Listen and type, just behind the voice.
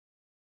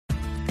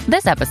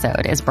This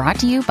episode is brought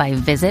to you by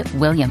Visit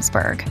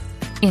Williamsburg.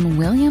 In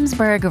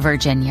Williamsburg,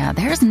 Virginia,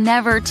 there's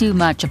never too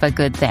much of a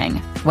good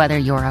thing. Whether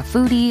you're a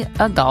foodie,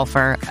 a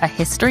golfer, a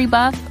history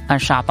buff, a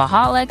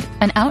shopaholic,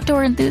 an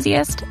outdoor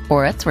enthusiast,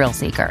 or a thrill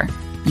seeker,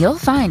 you'll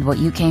find what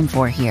you came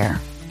for here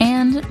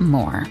and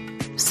more.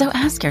 So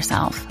ask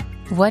yourself,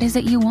 what is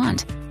it you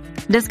want?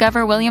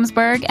 Discover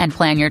Williamsburg and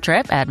plan your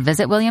trip at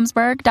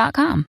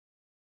visitwilliamsburg.com.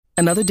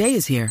 Another day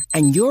is here,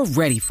 and you're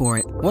ready for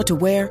it. What to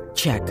wear?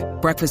 Check.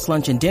 Breakfast,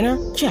 lunch, and dinner?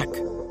 Check.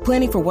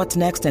 Planning for what's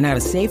next and how to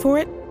save for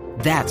it?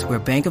 That's where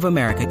Bank of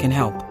America can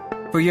help.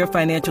 For your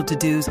financial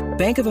to-dos,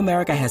 Bank of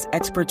America has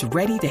experts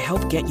ready to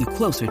help get you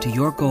closer to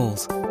your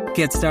goals.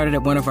 Get started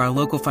at one of our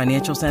local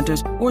financial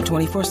centers or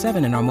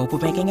 24/7 in our mobile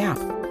banking app.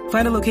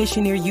 Find a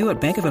location near you at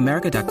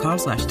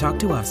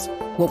bankofamerica.com/talktous.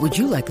 What would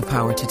you like the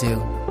power to do?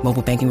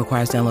 Mobile banking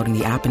requires downloading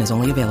the app and is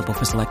only available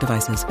for select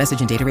devices.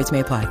 Message and data rates may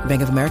apply.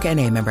 Bank of America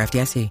N.A., member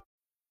FDIC.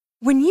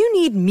 When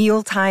you need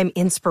mealtime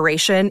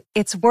inspiration,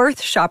 it's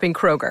worth shopping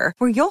Kroger,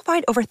 where you'll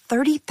find over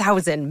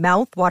 30,000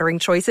 mouth-watering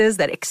choices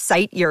that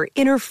excite your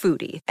inner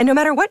foodie. And no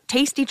matter what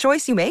tasty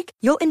choice you make,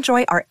 you'll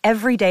enjoy our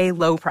everyday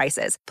low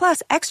prices,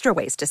 plus extra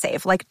ways to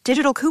save, like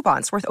digital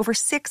coupons worth over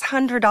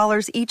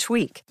 $600 each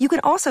week. You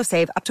can also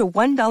save up to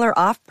 $1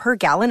 off per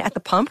gallon at the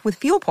pump with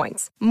fuel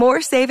points.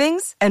 More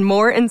savings and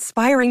more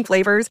inspiring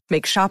flavors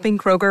make shopping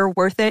Kroger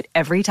worth it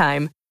every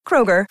time.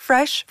 Kroger,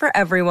 fresh for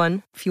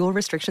everyone. Fuel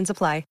restrictions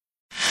apply.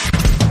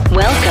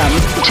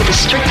 Welcome to the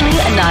Strictly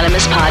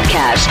Anonymous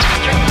Podcast.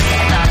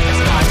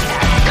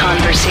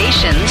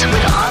 Conversations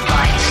with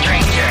online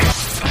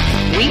strangers.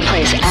 We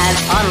place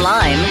ads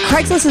online.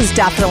 Craigslist is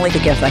definitely the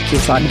gift that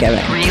keeps on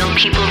giving. Real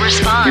people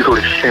respond. You go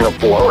to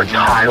Singapore or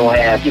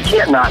Thailand, you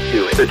can't not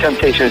do it. The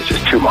temptation is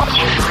just too much.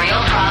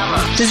 Real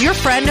problems. Does your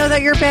friend know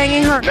that you're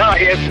banging her? No,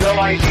 he has no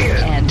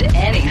idea. And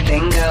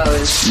anything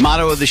goes.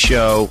 Motto of the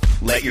show,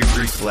 let your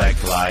Greek flag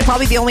fly.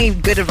 Probably the only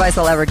good advice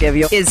I'll ever give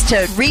you is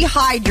to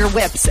re-hide your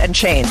whips and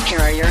chains. Here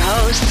are your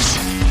hosts,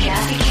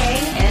 Kathy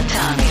Kay and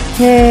Tommy.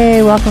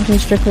 Hey, welcome to the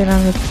Strictly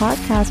Anonymous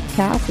Podcast with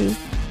Kathy.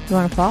 If you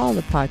want to follow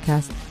the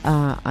podcast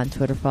on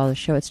Twitter, follow the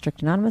show at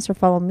Strict Anonymous, or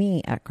follow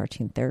me at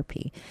Cartoon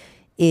Therapy.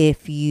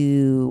 If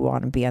you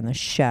want to be on the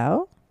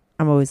show,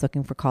 I'm always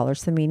looking for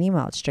callers. Send me an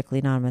email at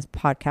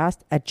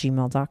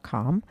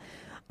strictlyanonymouspodcast@gmail.com.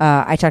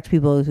 I talk to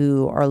people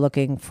who are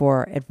looking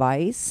for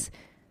advice.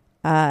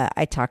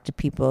 I talk to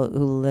people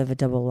who live a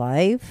double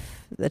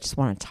life that just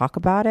want to talk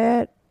about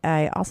it.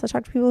 I also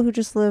talk to people who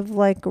just live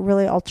like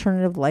really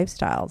alternative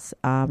lifestyles,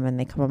 and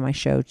they come on my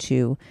show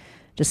to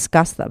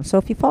discuss them. So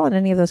if you fall in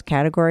any of those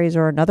categories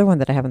or another one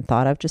that I haven't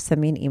thought of, just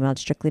send me an email at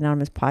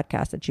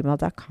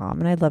strictlyanonymouspodcast@gmail.com,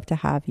 and I'd love to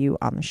have you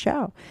on the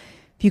show.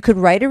 If you could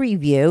write a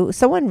review,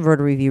 someone wrote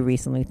a review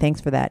recently. Thanks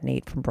for that,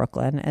 Nate from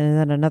Brooklyn. And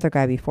then another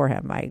guy before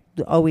him. I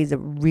always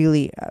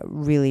really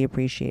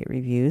appreciate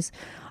reviews.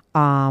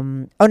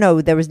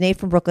 There was Nate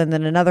from Brooklyn,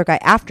 then another guy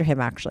after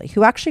him,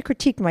 who actually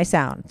critiqued my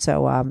sound.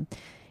 So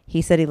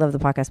he said he loved the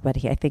podcast, but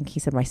I think he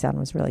said my sound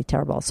was really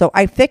terrible. So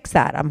I fixed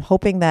that. I'm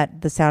hoping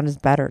that the sound is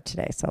better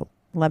today. So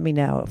let me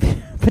know.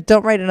 But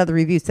don't write another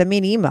review. Send me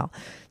an email,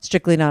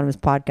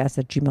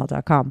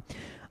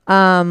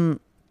 strictlyanonymouspodcast@gmail.com.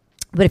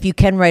 But if you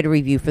can write a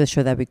review for the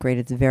show, that'd be great.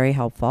 It's very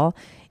helpful.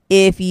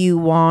 If you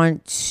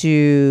want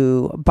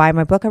to buy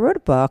my book, I wrote a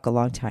book a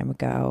long time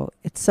ago.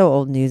 It's so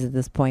old news at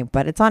this point,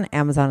 but it's on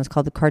Amazon. It's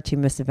called The Cartoon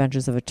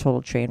Misadventures of a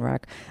Total Train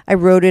Wreck. I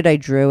wrote it. I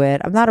drew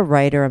it. I'm not a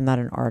writer. I'm not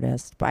an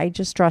artist, but I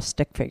just draw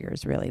stick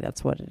figures, really.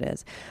 That's what it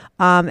is.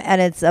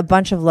 And it's a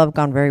bunch of love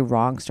gone very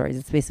wrong stories.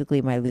 It's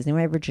basically my losing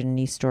my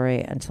virginity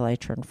story until I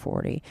turned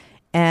 40.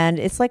 And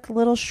it's like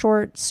little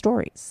short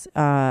stories.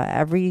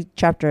 Every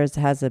chapter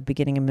has a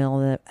beginning, a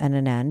middle, and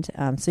an end.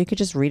 So you could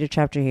just read a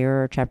chapter here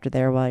or a chapter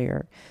there while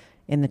you're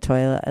in the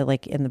toilet,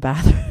 like in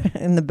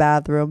the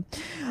bathroom.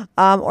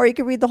 Or you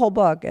could read the whole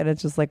book, and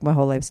it's just like my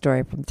whole life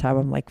story from the time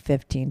I'm like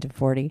 15 to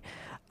 40.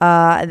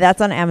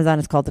 That's on Amazon.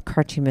 It's called The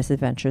Cartoon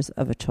Misadventures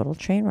of a Total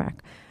Train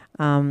Wreck.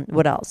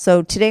 What else?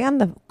 So today on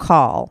the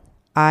call,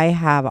 I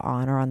have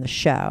on the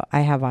show,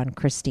 I have on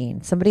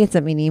Christine. Somebody had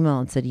sent me an email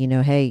and said,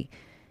 hey,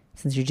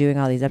 since you're doing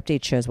all these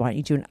update shows, why don't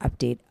you do an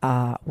update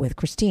with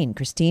Christine?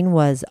 Christine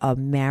was a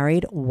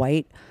married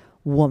white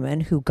woman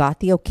who got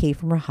the okay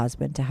from her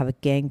husband to have a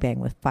gangbang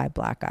with 5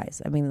 black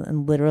guys. I mean,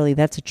 and literally,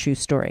 that's a true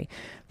story.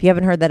 If you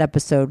haven't heard that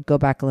episode, go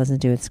back and listen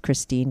to it. It's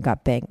Christine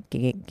got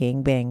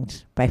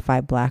gangbanged by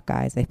 5 black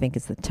guys, I think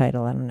is the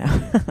title. I don't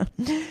know.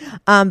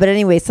 But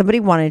anyway, somebody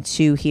wanted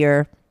to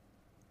hear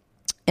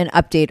an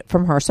update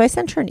from her. So I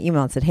sent her an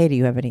email and said, hey, do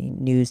you have any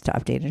news to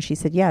update? And she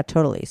said, yeah,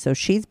 totally. So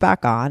she's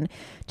back on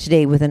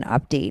today with an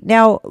update.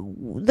 Now,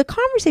 the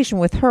conversation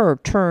with her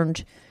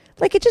turned,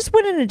 like, it just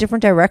went in a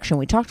different direction.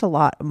 We talked a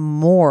lot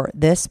more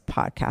this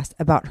podcast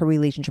about her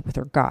relationship with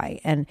her guy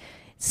and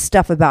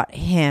stuff about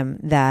him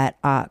that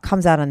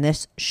comes out on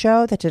this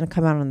show that didn't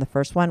come out on the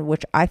first one,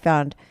 which I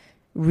found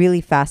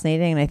really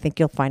fascinating. And I think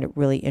you'll find it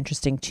really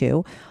interesting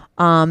too.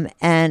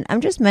 And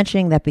I'm just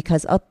mentioning that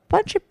because a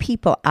bunch of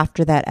people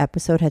after that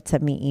episode had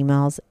sent me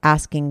emails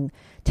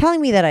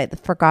telling me that I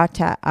forgot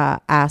to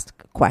ask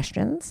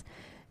questions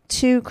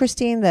to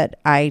Christine that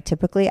I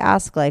typically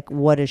ask, like,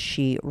 what is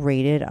she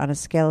rated on a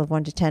scale of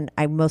 1 to 10?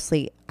 I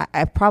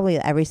probably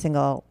every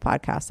single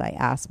podcast I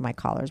ask my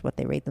callers what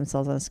they rate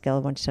themselves on a scale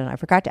of 1 to 10. I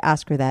forgot to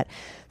ask her that.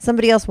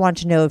 Somebody else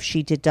wanted to know if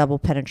she did double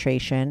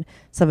penetration.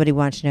 Somebody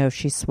wanted to know if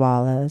she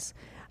swallowed.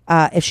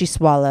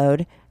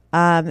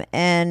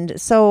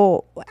 And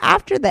so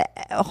after the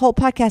whole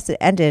podcast had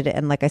ended,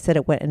 and like I said,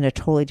 it went in a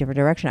totally different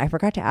direction, I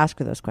forgot to ask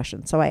her those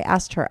questions. So I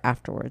asked her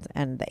afterwards,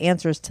 and the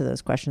answers to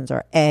those questions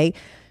are A,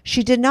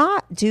 she did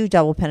not do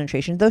double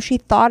penetration, though she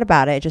thought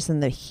about it just in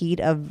the heat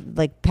of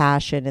like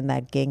passion and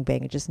that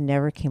gangbang. It just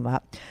never came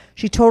up.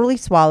 She totally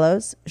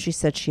swallows. She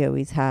said she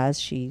always has.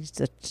 She's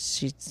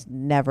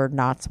never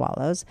not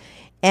swallows.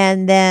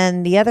 And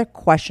then the other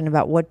question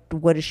about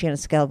what is she on a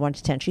scale of 1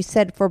 to 10? She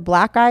said for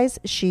black guys,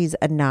 she's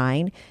a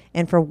 9.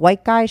 And for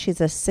white guys, she's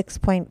a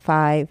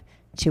 6.5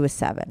 to a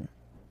 7.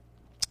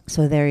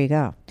 So there you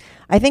go.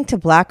 I think to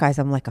black guys,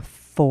 I'm like a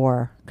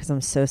 4 because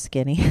I'm so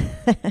skinny.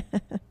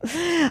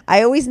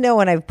 I always know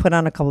when I've put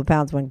on a couple of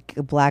pounds when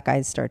black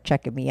guys start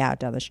checking me out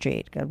down the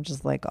street. I'm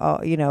just like, oh,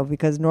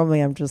 because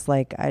normally I'm just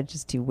like, I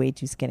just do way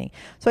too skinny.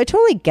 So I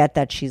totally get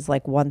that she's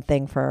like one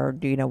thing for,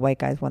 white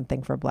guys, one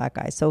thing for black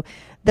guys. So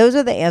those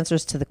are the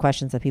answers to the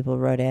questions that people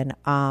wrote in.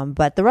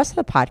 But the rest of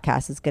the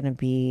podcast is going to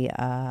be,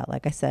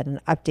 like I said, an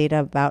update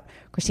about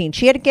Christine.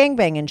 She had a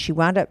gangbang and she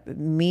wound up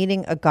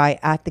meeting a guy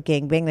at the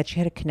gangbang that she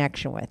had a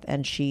connection with.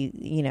 And she,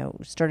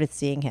 started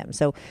seeing him.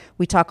 So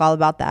we talk all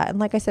about that. And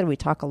like I said, we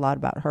talk a lot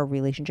about her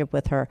relationship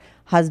with her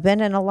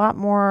husband, and a lot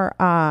more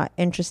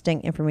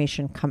interesting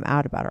information come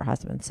out about her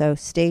husband. So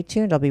stay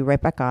tuned. I'll be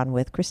right back on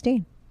with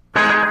Christine.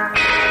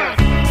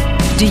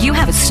 Do you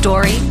have a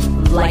story,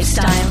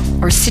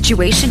 lifestyle, or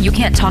situation you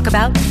can't talk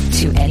about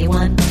to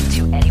anyone?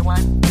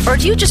 Or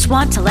do you just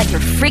want to let your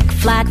freak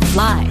flag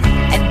fly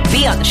and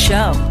be on the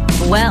show?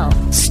 Well,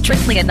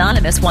 Strictly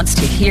Anonymous wants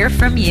to hear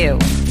from you.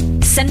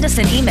 Send us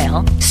an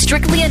email,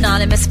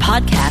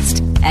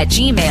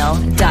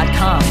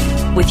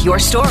 strictlyanonymouspodcast@gmail.com, with your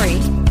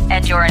story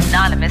and your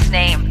anonymous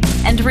name.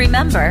 And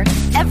remember,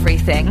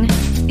 everything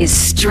is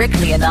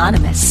strictly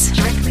anonymous.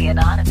 Strictly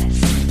Anonymous.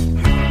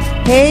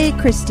 Hey,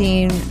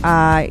 Christine.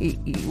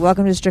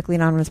 Welcome to Strictly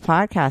Anonymous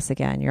Podcast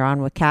again. You're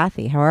on with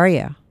Kathy. How are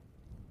you?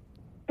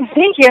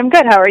 Thank you. I'm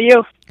good. How are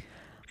you?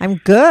 I'm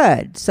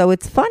good. So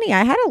it's funny.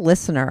 I had a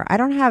listener. I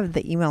don't have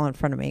the email in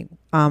front of me.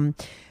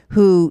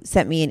 Who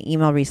sent me an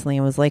email recently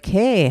and was like,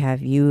 hey,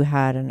 have you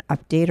had an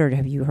update, or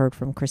have you heard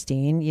from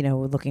Christine?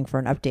 We're looking for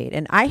an update.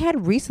 And I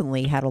had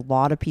recently had a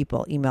lot of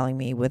people emailing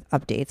me with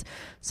updates.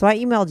 So I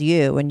emailed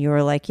you and you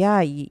were like, yeah,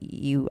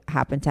 you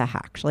happen to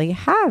actually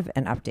have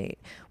an update,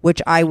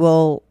 which I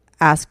will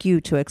ask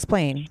you to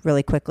explain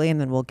really quickly, and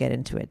then we'll get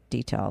into it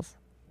details.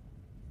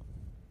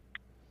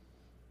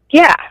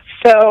 Yeah.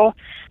 So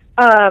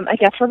I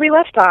guess where we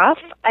left off,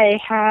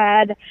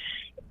 I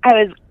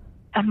was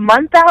a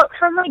month out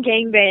from my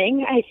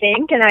gangbang, I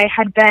think, and I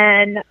had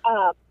been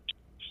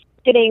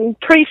getting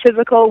pretty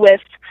physical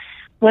with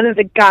one of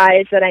the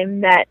guys that I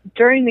met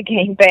during the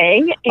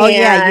gangbang. Oh,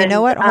 yeah. You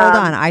know what? Hold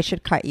on. I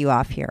should cut you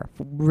off here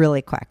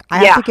really quick.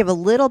 I have to give a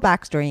little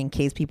backstory in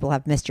case people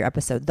have missed your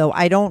episode, though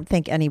I don't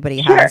think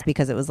anybody has,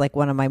 because it was like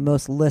one of my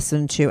most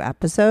listened to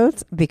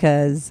episodes,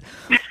 because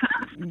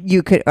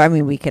we could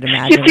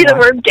imagine. You see the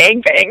word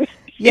gangbang.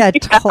 Yeah,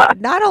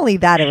 not only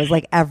that, it was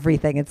like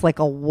everything. It's like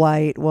a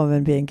white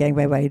woman being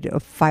gangbanged by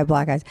 5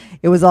 black guys.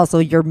 It was also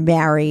you're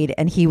married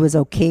and he was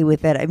okay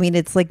with it. I mean,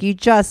 it's like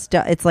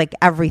it's like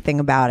everything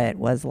about it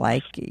was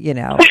like,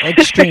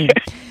 extreme.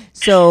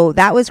 So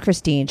that was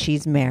Christine.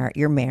 She's married.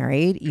 You're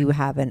married. You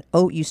have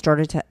you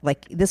started to,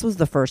 like, this was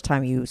the first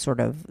time you sort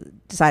of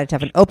decided to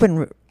have an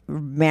open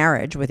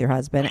marriage with your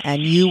husband,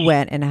 and you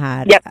went and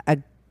had a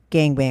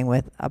gangbang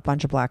with a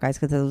bunch of black guys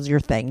because it was your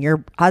thing.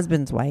 Your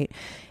husband's white.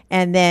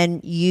 And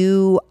then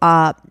you,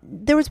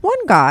 there was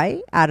one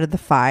guy out of the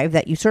 5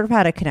 that you sort of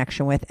had a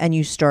connection with, and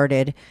you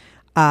started,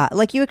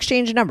 you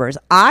exchanged numbers.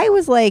 I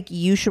was like,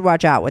 you should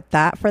watch out with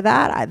that. For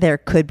that, there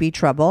could be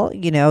trouble,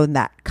 and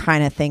that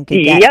kind of thing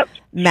could get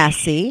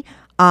messy.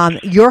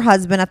 Your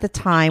husband at the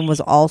time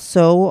was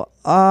also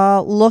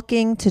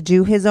looking to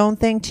do his own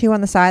thing too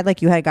on the side.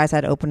 Like, you guys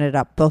had opened it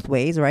up both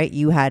ways, right?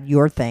 You had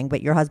your thing,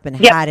 but your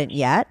husband hadn't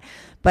yet.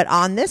 But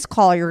on this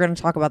call, you're going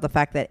to talk about the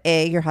fact that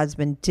A, your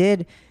husband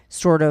did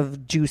sort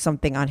of do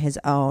something on his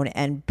own,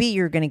 and B,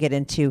 you're going to get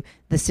into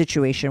the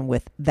situation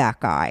with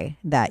that guy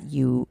that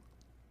you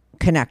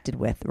connected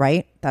with,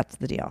 right? That's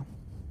the deal.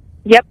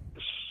 Yep.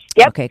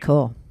 Okay,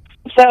 cool.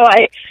 So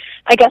I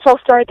guess I'll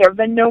start. There have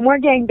been no more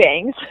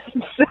gangbangs,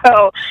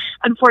 so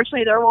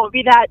unfortunately there won't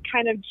be that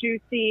kind of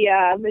juicy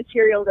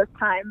material this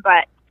time.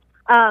 But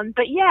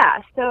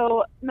yeah,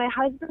 so my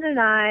husband and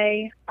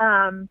I,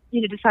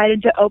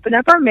 decided to open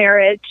up our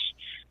marriage.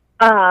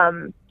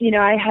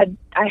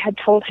 I had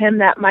told him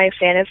that my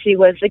fantasy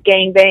was a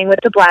gangbang with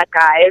the black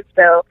guys,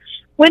 so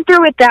went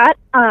through with that.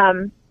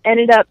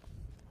 Ended up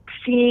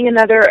seeing a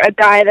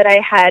guy that I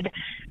had,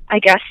 I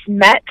guess,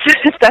 met,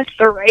 if that's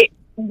the right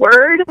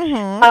word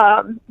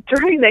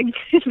during the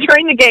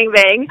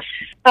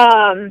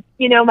gangbang.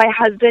 You know, my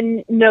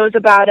husband knows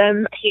about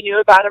him. He knew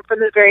about him from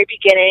the very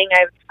beginning.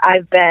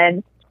 I've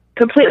been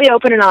completely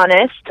open and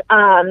honest,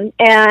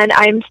 and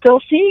I'm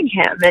still seeing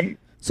him. And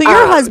so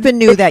your husband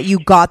knew that you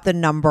got the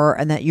number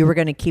and that you were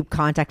going to keep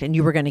contact and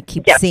you were going to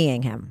keep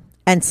seeing him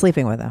and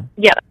sleeping with him.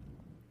 Yep.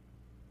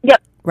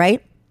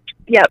 Right?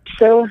 Yep.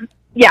 So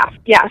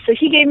So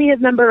he gave me his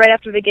number right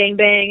after the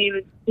gangbang. He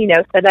was,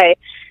 said,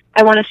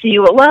 I want to see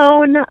you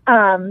alone.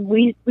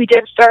 We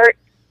did start,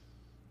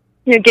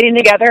 getting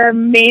together.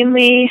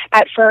 Mainly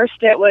at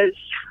first it was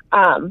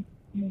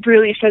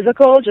really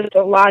physical, just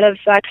a lot of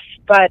sex.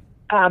 But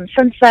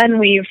since then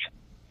we've,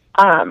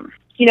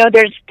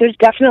 there's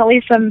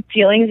definitely some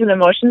feelings and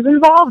emotions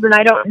involved, and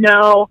I don't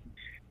know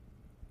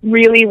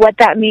really what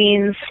that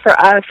means for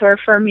us or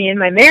for me in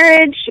my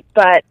marriage,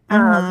 but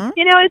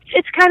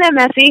it's kind of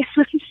messy.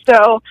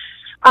 So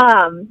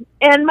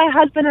and my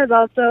husband has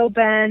also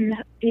been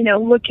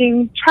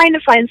trying to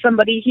find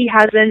somebody. He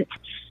hasn't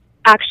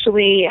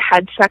actually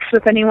had sex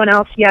with anyone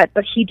else yet,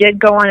 but he did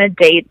go on a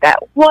date that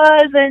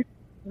wasn't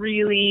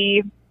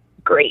really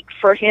great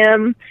for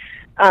him.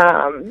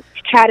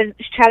 Chatted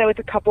with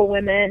a couple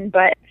women,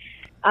 but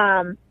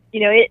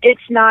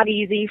it's not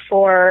easy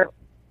for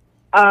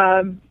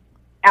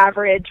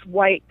average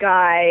white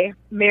guy,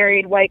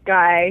 married white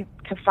guy,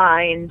 to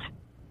find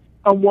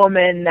a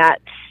woman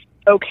that's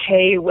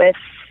okay with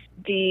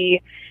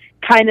the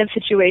kind of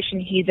situation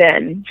he's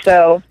in.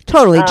 So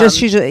totally,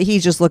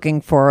 he's just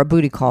looking for a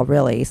booty call,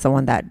 really,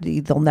 someone that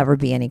there'll never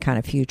be any kind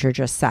of future,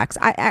 just sex.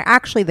 I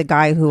actually, the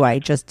guy who I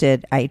just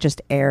aired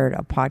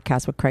a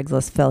podcast with,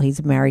 Craigslist Phil. He's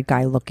a married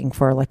guy looking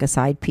for like a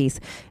side piece,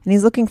 and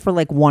he's looking for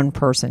like one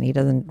person. He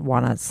doesn't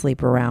want to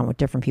sleep around with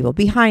different people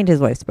behind his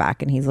wife's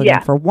back, and he's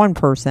looking for one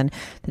person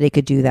that he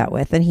could do that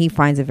with, and he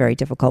finds it very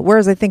difficult.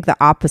 Whereas I think the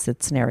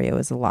opposite scenario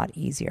is a lot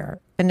easier.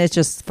 And it's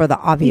just for the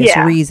obvious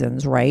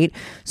reasons, right?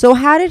 So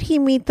how did he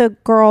meet the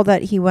girl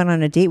that he went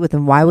on a date with,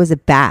 and why was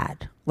it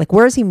bad? Like,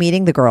 where is he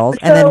meeting the girls,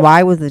 and then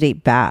why was the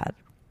date bad?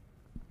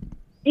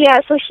 Yeah,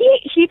 so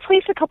he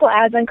placed a couple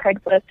ads on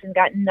Craigslist and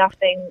got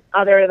nothing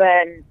other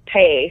than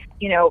pay,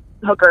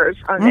 hookers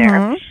on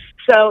there.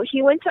 So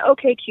he went to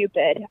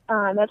OkCupid.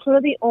 That's one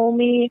of the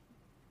only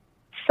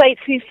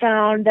sites we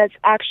found that's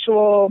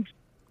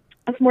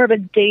more of a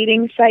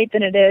dating site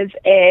than it is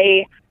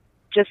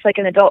just like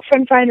an adult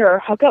friend finder or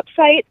hookup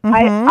site.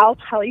 I'll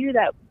tell you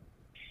that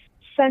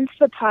since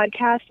the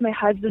podcast, my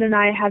husband and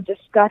I have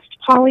discussed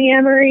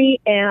polyamory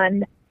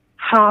and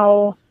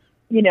how,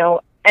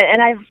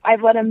 and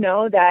I've let him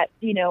know that,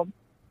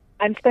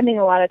 I'm spending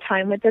a lot of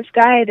time with this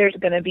guy. There's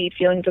going to be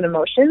feelings and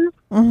emotions.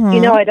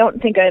 I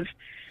don't think I've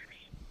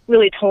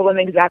really told him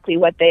exactly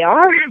what they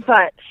are,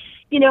 but,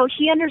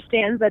 he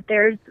understands that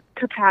there's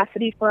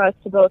capacity for us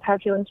to both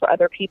have feelings for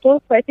other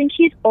people. So I think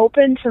he's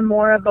open to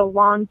more of a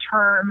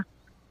long-term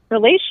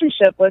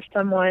relationship with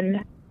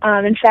someone.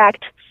 In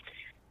fact,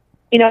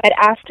 I'd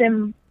asked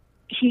him,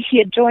 he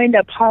had joined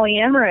a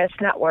polyamorous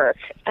network,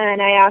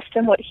 and I asked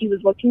him what he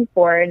was looking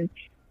for, and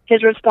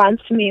his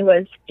response to me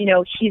was,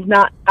 he's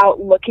not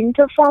out looking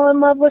to fall in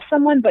love with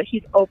someone, but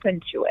he's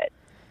open to it.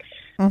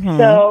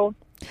 So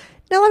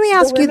now let me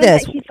ask you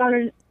this.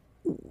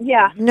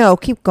 No,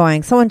 keep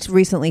going. Someone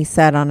recently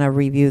said on a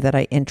review that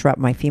I interrupt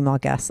my female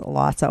guests a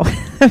lot, so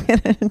I'm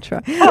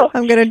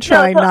going to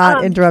try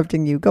not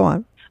interrupting you. Go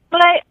on.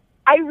 But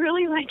I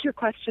really like your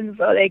questions,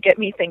 though. They get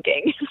me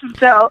thinking.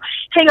 So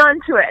hang on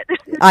to it.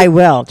 I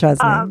will,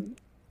 trust me.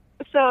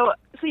 So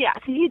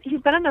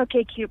he's been on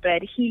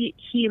OkCupid.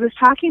 He was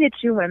talking to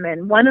two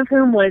women, one of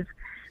whom was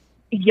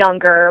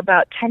younger,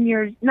 about 10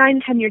 years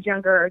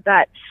younger,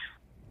 that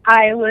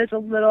I was a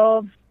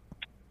little,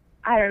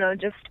 I don't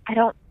know, I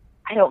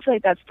don't feel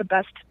like that's the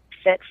best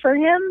fit for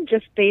him,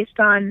 just based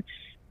on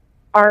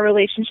our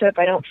relationship.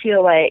 I don't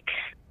feel like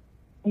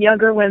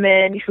younger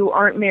women who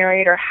aren't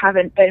married or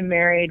haven't been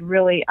married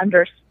really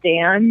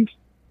understand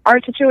our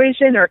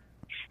situation or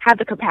have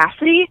the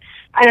capacity.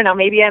 I don't know,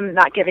 maybe I'm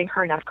not giving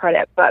her enough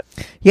credit, but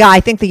yeah, I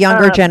think the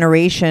younger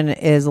generation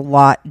is a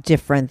lot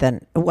different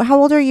than.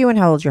 How old are you and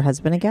how old's your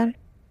husband again?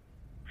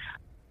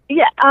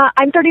 Yeah,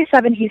 I'm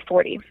 37, he's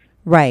 40.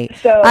 Right.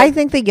 So I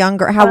think the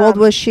younger, how old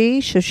was she?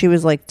 So she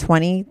was like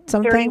 20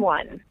 something?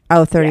 31.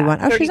 Oh, 31.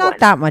 Yeah, 31. She's not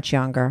that much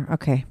younger.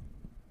 Okay.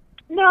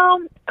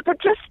 No, but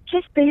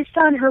just based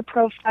on her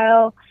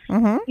profile,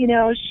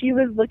 she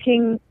was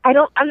looking, I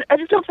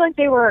just don't feel like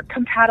they were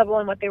compatible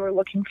in what they were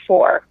looking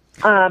for.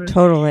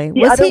 Totally.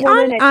 Was he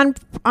on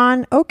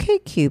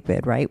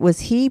OkCupid, right? Was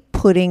he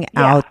putting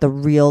out the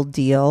real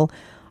deal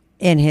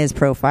in his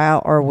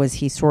profile, or was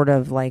he sort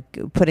of like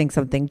putting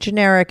something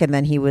generic and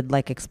then he would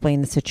like explain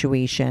the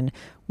situation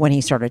when he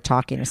started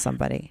talking to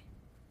somebody?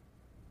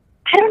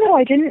 I don't know.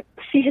 I didn't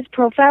see his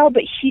profile,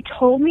 but he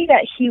told me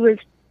that he was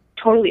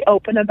totally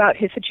open about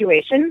his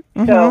situation.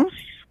 So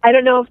I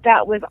don't know if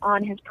that was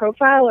on his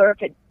profile or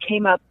if it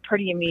came up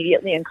pretty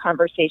immediately in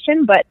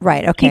conversation, but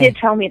he did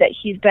tell me that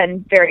he's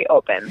been very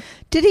open.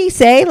 Did he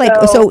say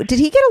so did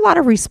he get a lot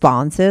of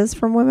responses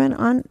from women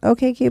on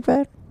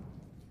OkCupid?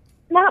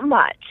 not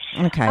much.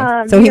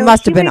 Okay. So he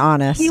must have been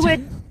honest. He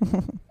would,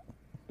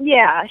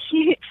 yeah,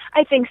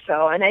 I think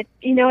so. And I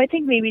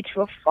think maybe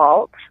to a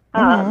fault.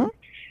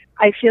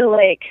 I feel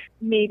like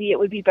maybe it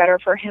would be better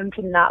for him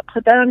to not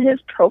put that on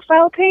his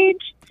profile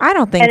page. I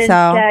don't think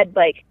so.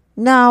 Instead,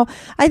 no,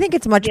 I think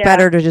it's much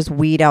better to just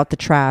weed out the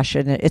trash.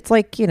 And it's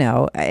like,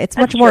 it's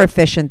much more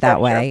efficient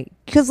that way.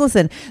 Because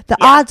listen, the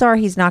odds are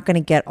he's not going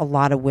to get a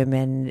lot of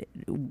women.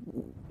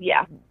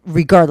 Yeah.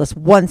 Regardless,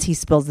 once he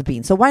spills the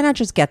beans. So why not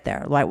just get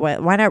there? Like,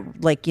 why not,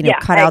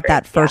 cut out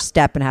that first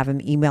step and have him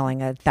emailing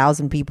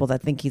 1,000 people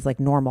that think he's like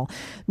normal,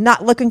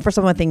 not looking for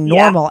someone think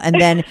normal. And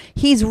then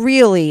he's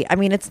really,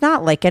 it's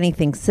not like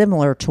anything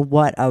similar to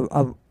what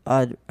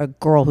a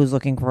girl who's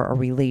looking for a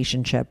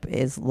relationship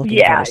is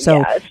looking for.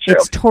 So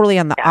it's totally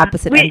on the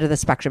opposite end of the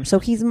spectrum. So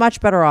he's much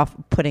better off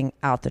putting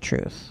out the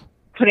truth.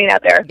 Putting it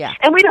out there. Yeah.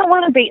 And we don't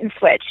want to bait and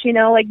switch,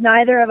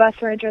 neither of us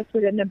are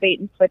interested in a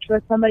bait and switch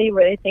with somebody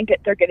where they think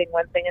they're getting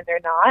one thing and they're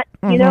not,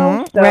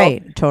 So,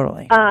 right,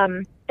 totally.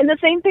 And the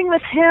same thing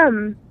with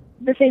him,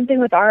 the same thing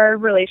with our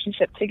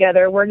relationship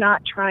together. We're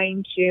not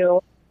trying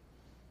to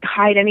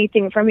hide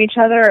anything from each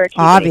other or keep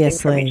anything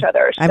from each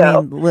other. So,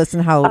 listen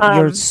how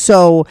you're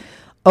so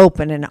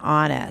open and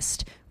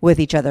honest with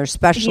each other,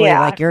 especially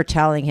like you're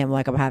telling him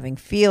like I'm having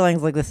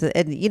feelings like this,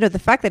 and the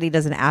fact that he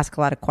doesn't ask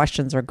a lot of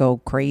questions or go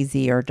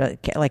crazy or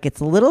like it's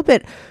a little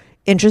bit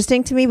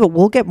interesting to me, but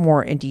we'll get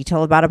more in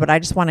detail about it. But I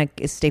just want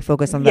to stay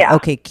focused on the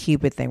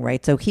OkCupid thing,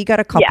 right? So he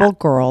got a couple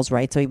girls,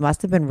 right? So he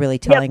must have been really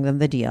telling them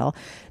the deal.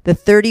 The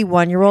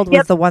 31-year-old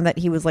was the one that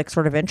he was like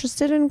sort of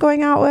interested in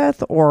going out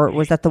with, or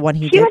was that the one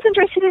he was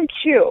interested in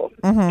two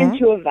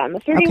of them, a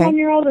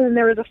 31-year-old and then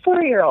there was a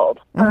 40-year-old,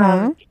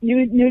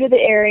 new to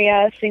the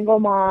area, single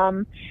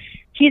mom.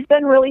 He's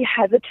been really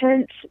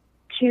hesitant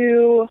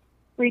to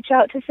reach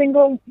out to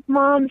single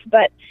moms,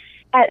 but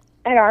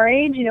at our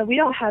age, we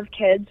don't have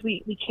kids.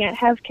 We can't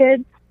have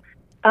kids.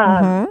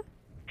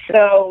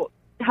 So,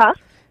 I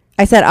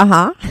said,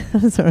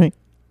 sorry.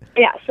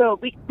 Yeah, so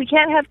we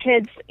can't have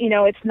kids.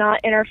 It's not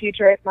in our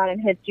future. It's not in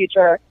his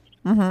future.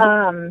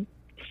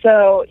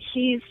 So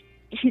he's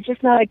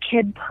just not a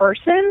kid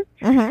person.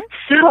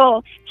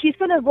 So he's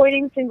been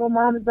avoiding single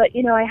moms, but,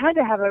 I had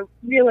to have a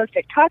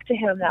realistic talk to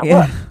him that,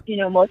 look,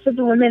 most of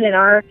the women in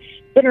our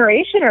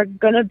generation are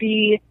going to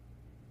be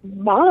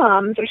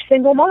moms or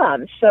single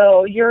moms.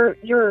 So you're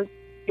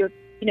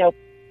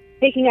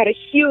taking out a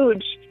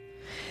huge.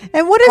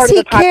 And what does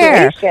he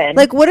care?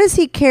 Like, what does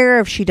he care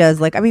if she does?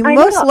 Like,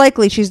 most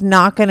likely she's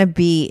not going to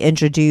be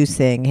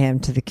introducing him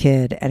to the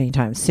kid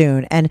anytime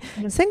soon. And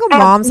single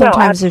moms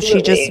sometimes, if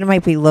she just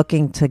might be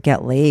looking to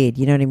get laid,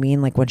 you know what I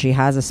mean? Like when she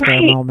has a spare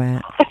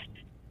moment.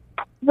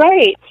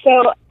 Right.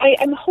 So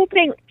I'm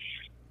hoping,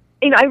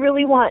 I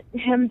really want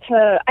him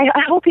to.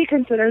 I hope he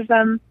considers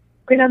them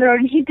going down the road,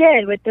 and he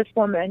did with this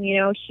woman.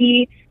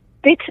 They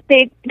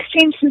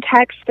exchanged some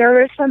texts. There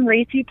were some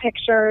racy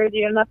pictures,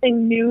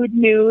 nothing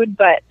nude,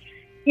 but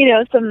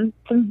some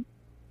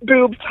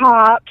boob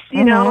tops,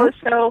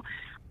 So,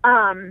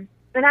 and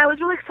I was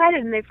really excited,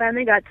 and they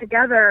finally got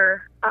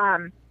together.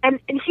 And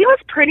he was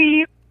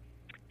pretty.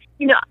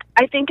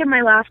 I think in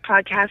my last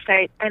podcast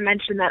I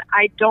mentioned that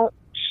I don't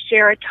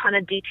share a ton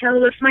of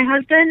detail with my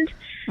husband.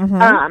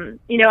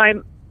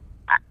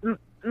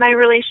 My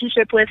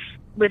relationship with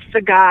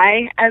the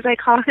guy, as I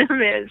call him,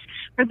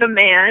 or the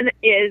man,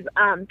 is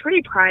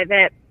pretty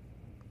private.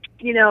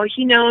 He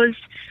knows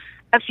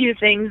a few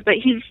things, but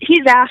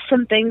he's asked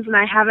some things, and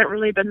I haven't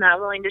really been that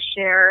willing to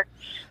share.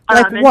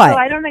 Like what? So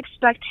I don't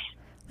expect.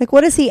 Like,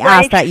 what does he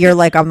ask that you're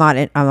like, I'm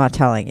not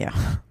telling you?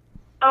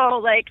 Oh,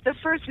 like the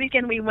first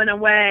weekend we went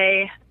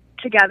away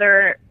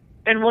together,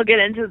 and we'll get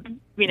into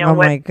oh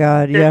my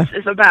God, this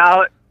is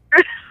about.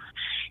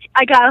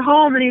 I got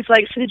home and he's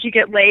like, "So did you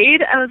get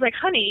laid?" I was like,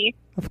 "Honey,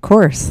 of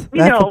course,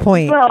 that's the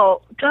point."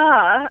 Well,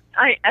 duh.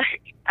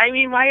 I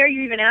mean, why are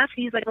you even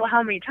asking? He's like, "Well,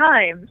 how many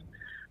times?"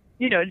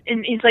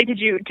 And he's like, "Did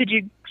you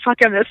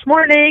fuck him this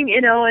morning?"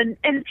 And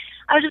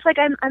I was just like,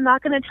 "I'm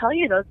not going to tell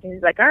you those things."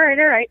 He's like, all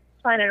right,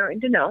 fine. I don't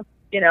need to know.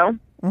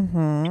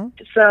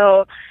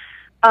 So,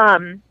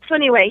 so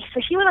anyway, so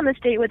he went on this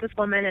date with this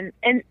woman,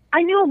 and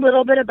I knew a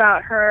little bit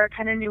about her,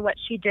 kind of knew what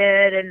she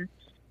did, and.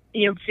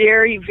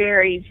 Very,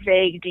 very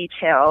vague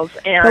details.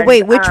 And, but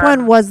wait, which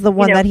one was the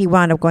one that he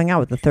wound up going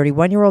out with, the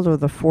 31-year-old or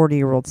the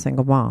 40-year-old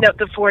single mom? No,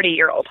 the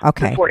 40-year-old.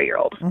 Okay. The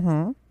 40-year-old.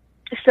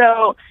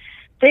 So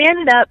they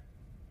ended up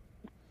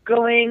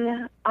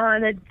going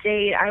on a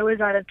date. I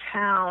was out of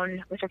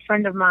town with a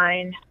friend of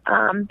mine.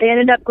 They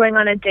ended up going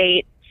on a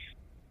date.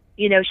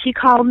 He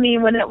called me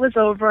when it was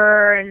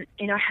over, and,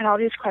 I had all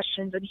these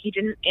questions, and he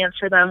didn't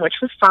answer them,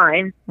 which was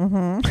fine.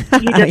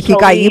 He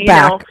got you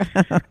back.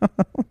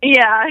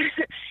 Yeah.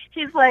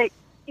 He's like,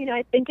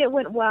 I think it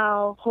went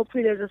well.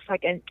 Hopefully there's a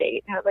second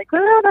date. And I was like,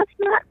 well, that's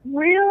not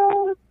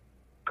real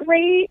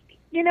great,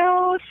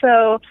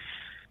 So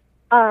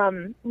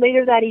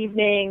later that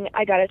evening,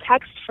 I got a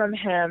text from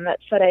him that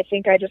said, I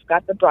think I just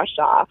got the brush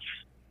off.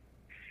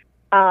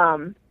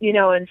 And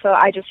so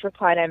I just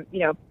replied, I'm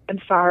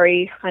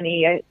sorry,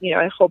 honey.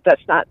 I hope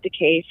that's not the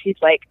case.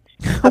 He's like,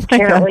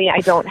 apparently I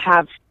don't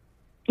have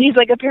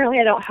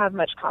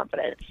much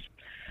confidence.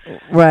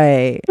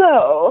 Right.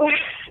 So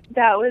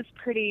that was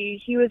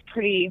he was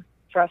pretty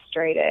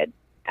frustrated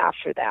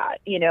after that.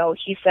 You know,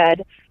 he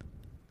said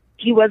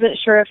he wasn't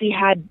sure if he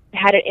had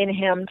it in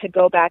him to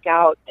go back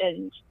out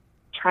and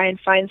try and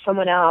find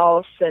someone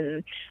else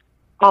and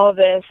all of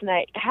this. And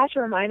I had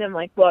to remind him,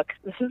 like, look,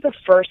 this is the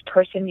first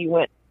person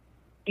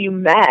you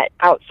met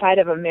outside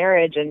of a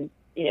marriage, and,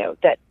 you know,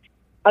 that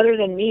other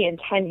than me in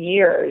 10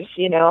 years,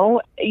 you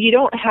know, you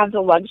don't have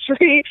the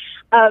luxury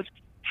of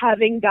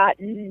having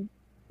gotten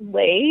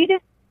laid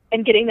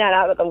and getting that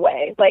out of the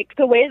way. Like,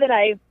 the way that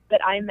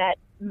I met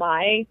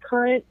my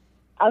current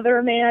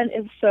other man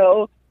is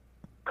so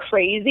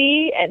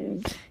crazy.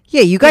 And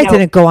yeah, you guys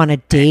didn't go on a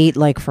date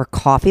like for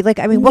coffee. Like,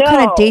 I mean, what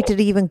kind of date did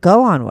he even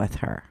go on with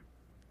her?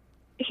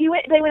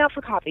 They went out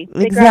for coffee.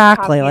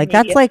 Exactly. Coffee, like,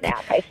 that's like,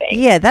 snack, I think.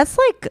 Yeah, that's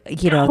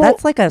like, you know,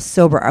 that's like a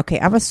sober, okay,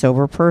 I'm a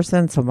sober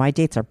person, so my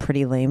dates are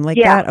pretty lame like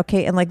that.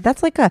 Okay. And like,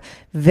 that's like a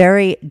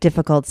very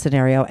difficult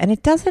scenario. And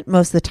it doesn't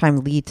most of the time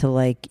lead to,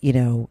 like, you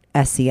know,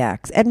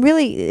 sex. And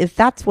really, if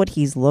that's what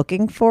he's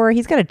looking for,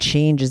 he's got to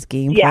change his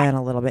game plan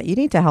a little bit. You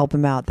need to help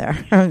him out there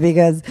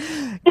because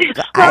that's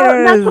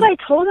what I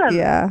told him.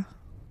 Yeah.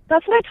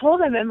 That's what I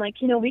told him. I'm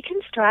like, you know, we can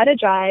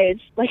strategize.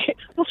 Like,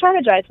 we'll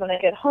strategize when I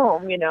get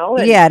home, you know?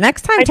 And yeah,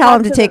 next time tell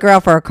him to take her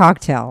out for a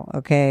cocktail,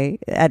 okay,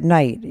 at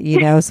night,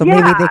 you know? So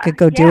maybe they could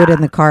go do it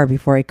in the car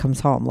before he comes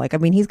home. Like, I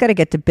mean, he's got to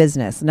get to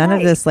business. None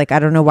of this, like, I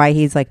don't know why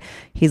he's like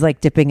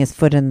dipping his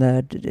foot in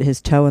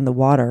his toe in the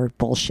water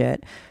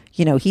bullshit.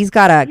 You know, he's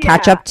got to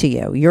catch up to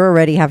you. You're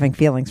already having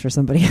feelings for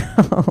somebody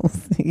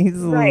else. He's,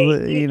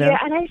 you know? Yeah,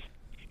 and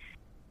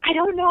I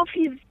don't know if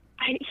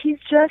he's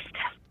just...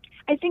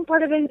 I think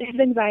part of his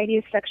anxiety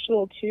is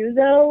sexual too,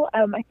 though.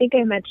 I think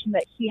I mentioned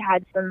that he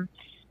had some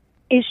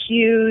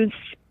issues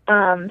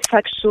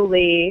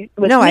sexually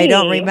with me. I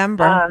don't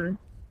remember.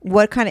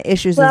 What kind of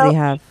issues does he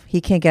have?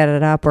 He can't get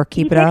it up or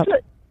keep it up?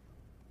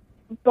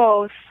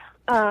 Both.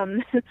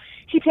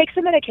 He takes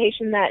a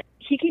medication that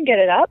he can get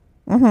it up,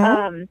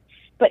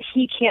 but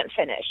he can't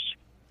finish.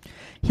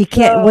 He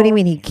can't. So, what do you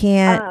mean he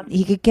can't?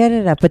 He could get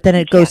it up, but then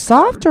it goes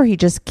soft, or he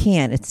just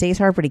can't? It stays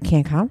hard, but he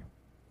can't come?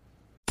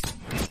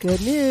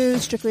 Good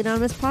news. Strictly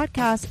Anonymous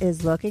Podcast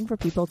is looking for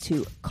people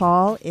to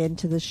call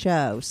into the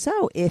show.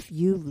 So if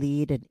you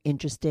lead an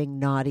interesting,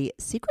 naughty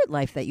secret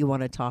life that you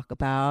want to talk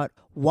about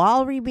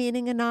while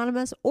remaining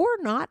anonymous or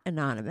not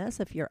anonymous,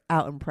 if you're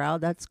out and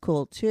proud, that's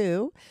cool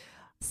too.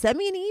 Send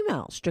me an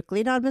email,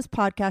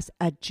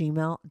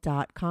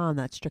 strictlyanonymouspodcast@gmail.com.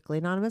 That's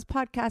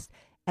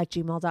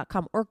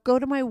strictlyanonymouspodcast@gmail.com. Or go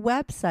to my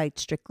website,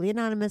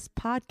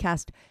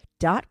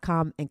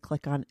 strictlyanonymouspodcast.com, and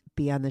click on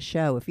Be on the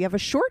Show. If you have a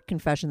short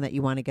confession that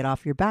you want to get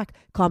off your back,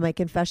 call my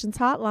confessions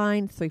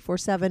hotline,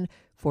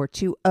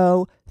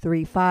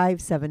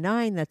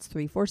 347-420-3579. That's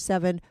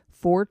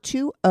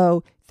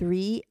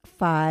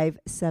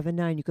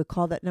 347-420-3579. You could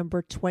call that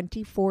number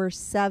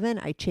 24/7.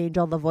 I change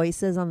all the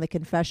voices on the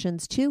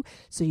confessions too,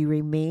 so you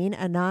remain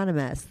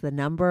anonymous. The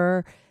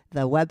number,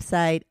 the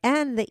website,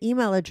 and the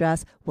email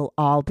address will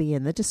all be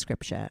in the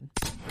description.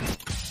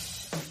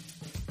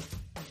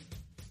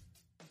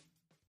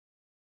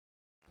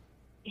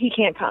 He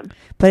can't come.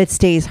 But it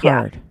stays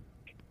hard. Yeah.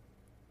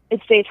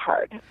 It stays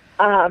hard.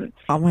 Oh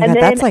my God,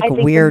 that's like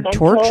weird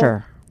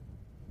torture.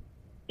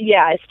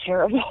 Yeah, it's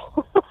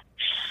terrible.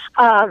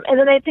 And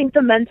then I think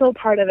the mental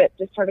part of it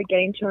just started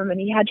getting to him, and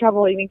he had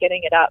trouble even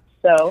getting it up.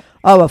 So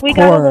we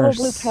got a little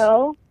blue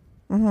pill.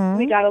 Mm-hmm.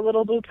 We got a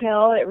little blue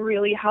pill. It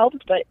really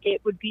helped, but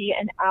it would be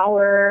an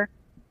hour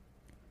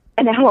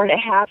and a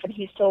half, and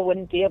he still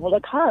wouldn't be able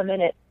to come.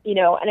 And and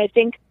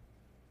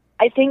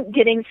I think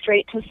getting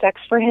straight to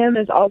sex for him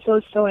is also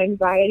so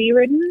anxiety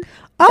ridden.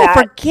 Oh,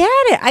 forget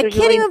it! I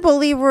can't even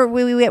believe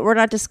we're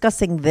not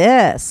discussing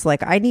this.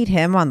 Like, I need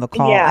him on the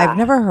call. Yeah. I've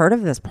never heard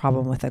of this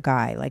problem with a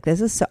guy. Like,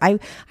 this is so. I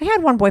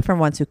had one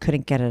boyfriend once who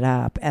couldn't get it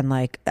up, and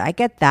like, I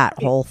get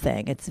that whole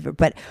thing.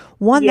 But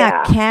one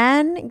that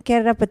can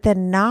get it up, but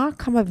then not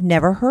come. I've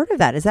never heard of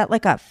that. Is that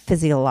like a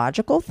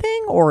physiological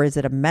thing, or is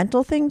it a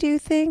mental thing? Do you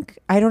think?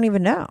 I don't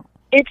even know.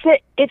 It's a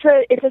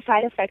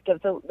side effect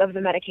of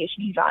the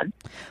medication he's on.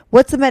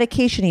 What's the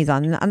medication he's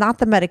on? Not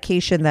the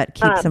medication that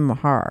keeps him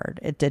hard.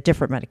 It's a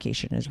different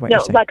medication, is what you're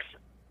saying.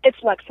 It's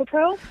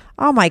Lexapro.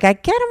 Oh my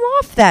God, get him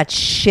off that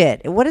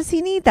shit. What does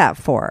he need that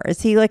for?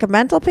 Is he like a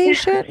mental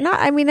patient? And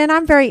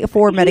I'm very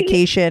for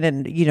medication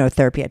and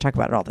therapy. I talk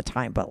about it all the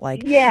time. But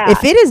like,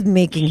 if it is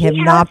making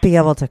him not be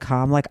able to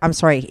come, like, I'm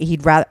sorry,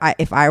 he'd rather.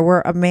 If I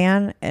were a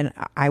man, and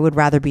I would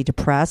rather be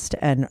depressed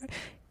and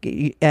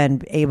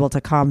able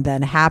to come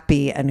than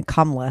happy and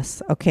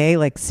cumless. Okay,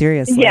 like,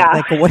 seriously,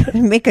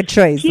 make a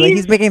choice.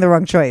 He's making the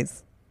wrong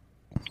choice.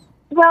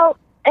 Well,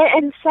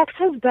 and sex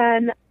has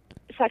been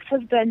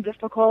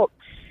difficult.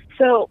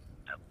 So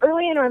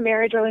early in our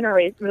marriage, early in our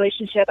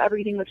relationship,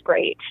 everything was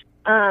great.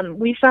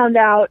 We found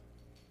out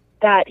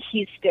that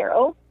he's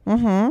sterile,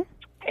 and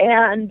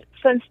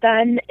since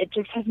then, it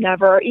just has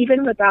never,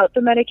 even without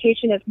the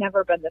medication, has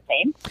never been the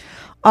same.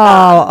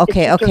 Oh, It's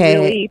just a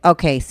really-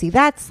 okay. See,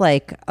 that's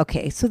like,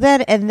 okay. So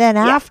then, and then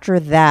after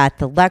that,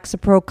 the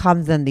Lexapro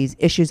comes and these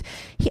issues.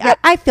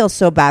 I feel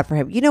so bad for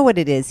him. You know what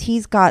it is?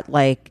 He's got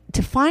like,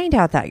 to find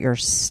out that you're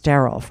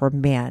sterile for a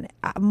man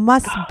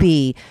must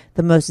be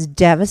the most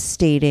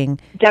devastating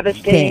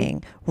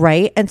thing,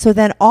 right? And so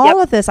then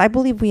all of this, I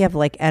believe we have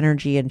like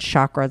energy and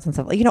chakras and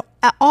stuff, like, you know,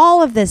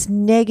 all of this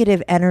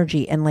negative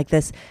energy and like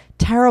this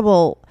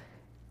terrible,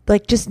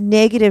 like just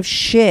negative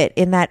shit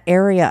in that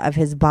area of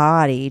his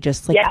body,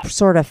 just like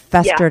sort of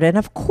festered. And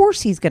of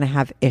course he's going to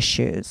have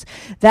issues.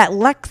 That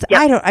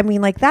I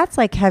mean, like that's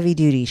like heavy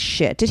duty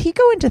shit. Did he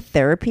go into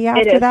therapy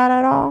after that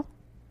at all?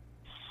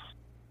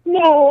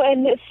 No,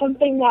 and it's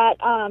something that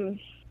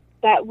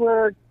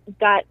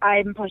that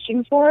I'm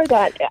pushing for,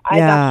 that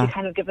I've actually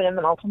kind of given him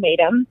an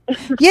ultimatum.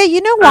 Yeah, you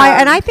know why?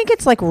 And I think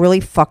it's like really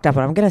fucked up.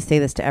 And I'm going to say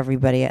this to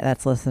everybody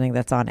that's listening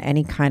that's on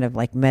any kind of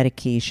like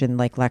medication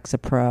like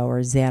Lexapro or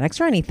Xanax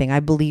or anything. I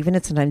believe in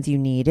it. Sometimes you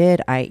need it.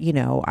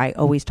 I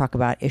always talk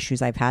about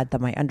issues I've had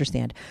them. I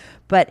understand.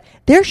 But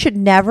they should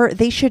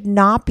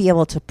not be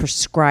able to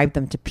prescribe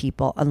them to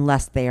people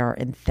unless they are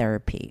in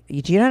therapy.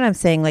 Do you know what I'm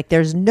saying? Like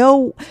it's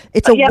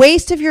a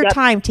waste of your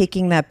time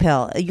taking that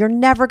pill. You're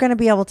never going to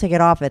be able to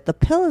get off it. The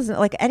pill isn't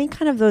like any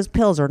kind of those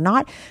pills are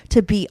not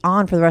to be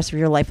on for the rest of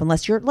your life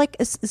unless you're like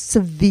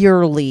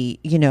severely,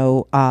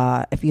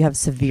 if you have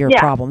severe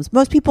problems.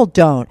 Most people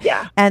don't.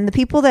 Yeah. And the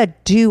people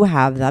that do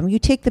have them, you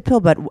take the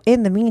pill, but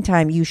in the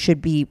meantime, you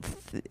should be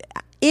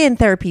in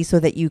therapy so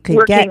that you could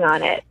working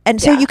on it,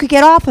 and so you could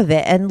get off of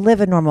it and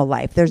live a normal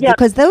life.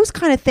 Because those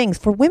kind of things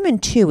for women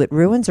too, it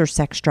ruins their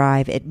sex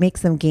drive. It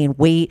makes them gain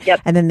weight,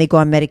 and then they go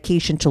on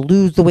medication to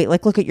lose the weight.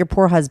 Like, look at your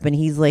poor husband.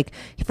 He's like,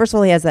 first of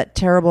all, he has that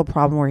terrible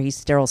problem where he's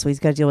sterile, so he's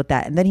got to deal with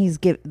that, and then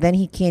then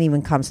he can't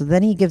even come. So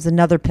then he gives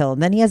another pill,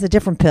 and then he has a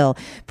different pill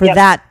for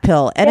that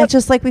pill, and it's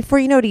just like before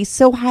you know it, he's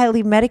so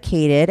highly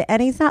medicated,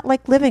 and he's not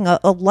like living a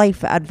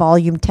life at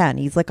volume 10.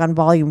 He's like on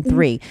volume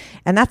 3,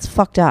 and that's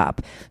fucked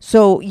up.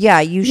 So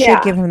you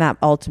should give him that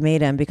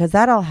ultimatum because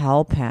that'll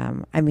help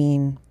him. I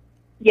mean,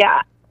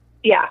 I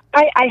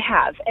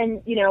have,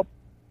 and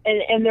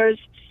and there's,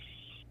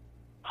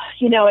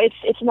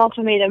 it's an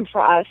ultimatum for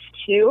us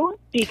too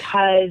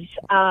because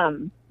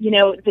the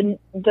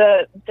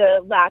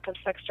lack of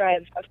sex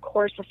drive, of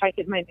course,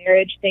 affected my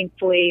marriage.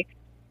 Thankfully,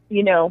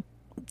 the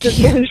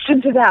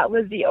solution to that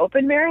was the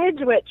open marriage,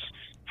 which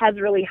has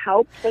really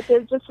helped. But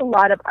there's just a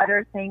lot of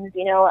other things.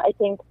 I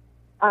think.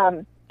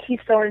 He's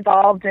so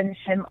involved in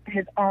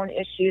his own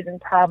issues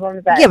and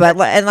problems that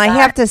I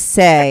have to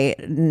say,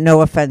 no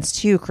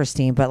offense to you,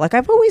 Christine, but like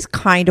I've always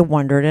kind of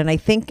wondered, and I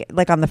think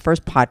like on the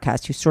first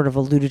podcast you sort of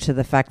alluded to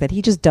the fact that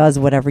he just does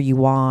whatever you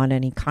want,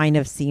 and he kind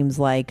of seems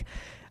like,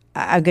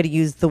 I'm going to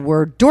use the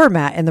word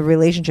doormat in the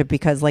relationship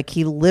because like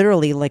he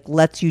literally like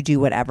lets you do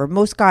whatever.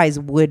 Most guys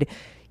would.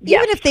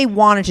 Even if they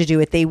wanted to do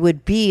it, they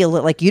would be a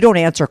little like, you don't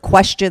answer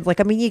questions. Like,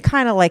 I mean, he's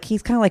kind of like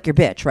your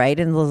bitch, right?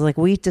 And it was like,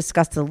 we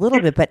discussed a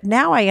little bit, but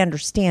now I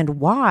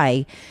understand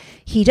why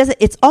he does it.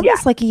 It's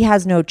almost like he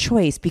has no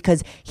choice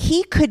because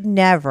he could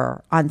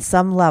never, on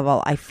some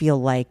level, I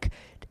feel like,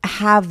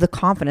 have the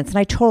confidence, and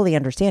I totally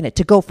understand it,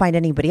 to go find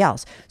anybody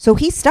else. So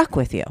he's stuck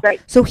with you.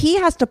 Right. So he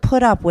has to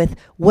put up with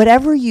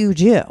whatever you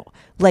do.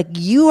 Like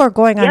you are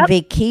going on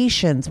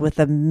vacations with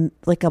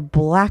a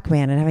black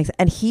man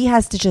and he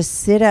has to just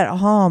sit at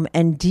home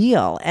and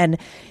deal. And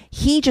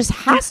he just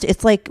has to.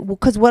 It's like,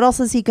 because what else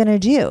is he going to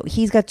do?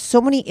 He's got so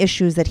many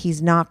issues that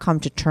he's not come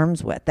to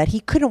terms with that he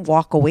couldn't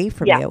walk away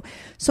from you.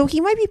 So he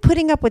might be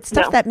putting up with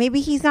stuff that maybe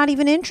he's not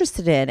even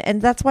interested in.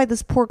 And that's why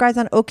this poor guy's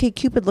on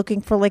OkCupid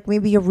looking for like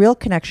maybe a real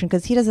connection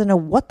because he doesn't know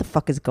what the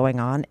fuck is going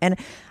on. And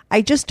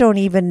I just don't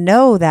even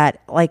know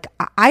that. Like,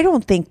 I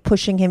don't think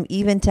pushing him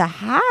even to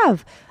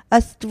have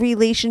a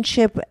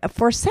relationship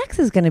for sex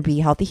is going to be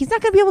healthy. He's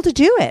not going to be able to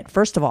do it.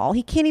 First of all,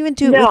 he can't even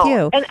do it with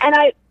you.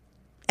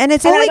 And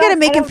it's only going to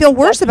make him feel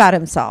worse about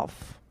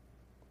himself.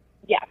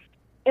 Yeah.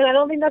 And I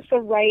don't think that's the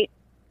right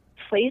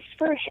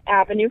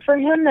avenue for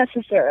him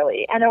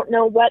necessarily. I don't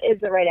know what is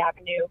the right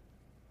avenue.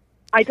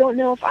 I don't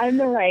know if I'm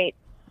the right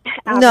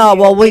avenue. No,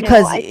 well,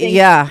 because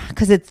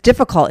because it's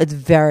difficult. It's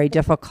very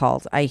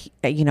difficult. I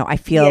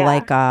feel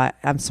like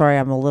I'm sorry,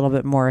 I'm a little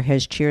bit more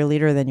his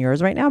cheerleader than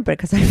yours right now, but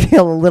because I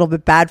feel a little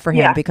bit bad for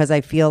him because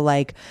I feel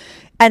like,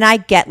 and I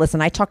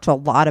talk to a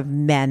lot of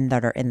men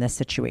that are in this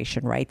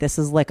situation, right? This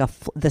is like a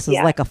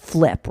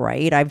flip,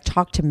 right? I've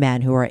talked to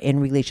men who are in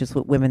relationships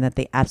with women that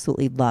they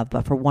absolutely love,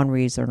 but for one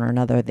reason or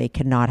another, they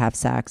cannot have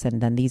sex, and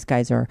then these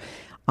guys are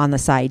on the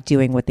side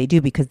doing what they do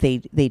because they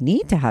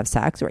need to have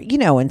sex, or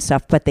and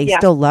stuff, but they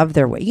still love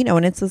their way,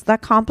 and it's just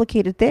that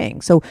complicated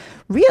thing. So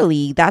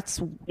really that's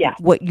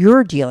what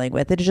you're dealing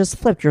with. It is just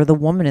flipped. You're the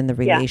woman in the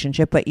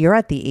relationship, but you're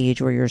at the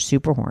age where you're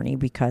super horny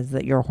because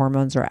that your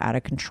hormones are out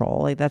of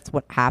control. Like, that's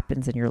what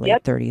happens in your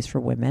late 30s for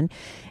women.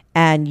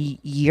 and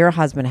your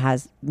husband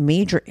has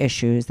major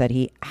issues that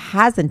he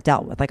hasn't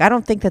dealt with. Like, I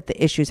don't think that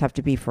the issues have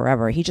to be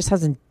forever. He just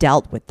hasn't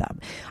dealt with them.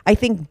 I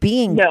think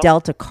being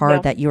dealt a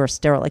card that you are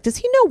sterile, like, does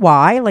he know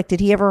why? Like, did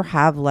he ever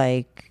have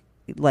like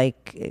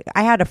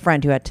I had a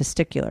friend who had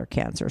testicular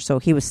cancer, so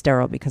he was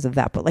sterile because of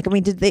that. But like, I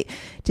mean,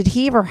 did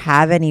he ever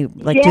have any,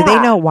 like, do they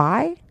know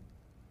why?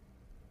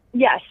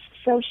 Yes.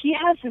 So he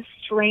has this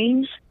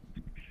strange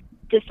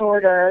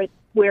disorder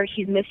where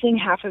he's missing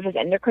half of his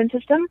endocrine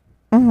system.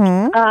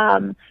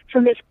 From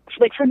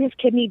his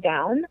kidney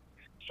down.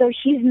 So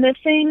he's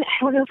missing,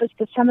 I don't know if it's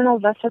the seminal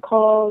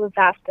vesicle, the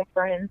vas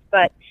deferens,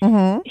 but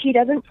he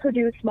doesn't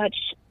produce much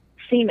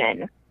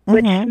semen,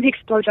 which makes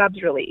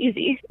blowjobs really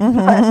easy.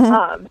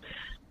 But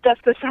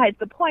that's besides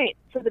the point.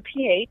 So the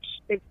pH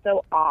is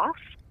so off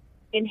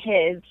in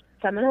his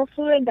seminal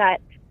fluid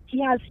that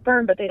he has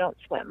sperm, but they don't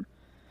swim.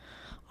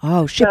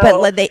 Oh shit!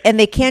 So, but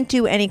they can't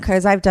do any,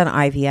 because I've done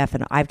IVF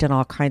and I've done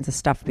all kinds of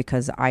stuff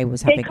because I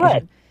was having.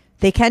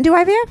 They can do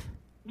IVF?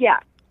 Yeah.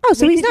 Oh,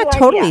 so he's not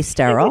totally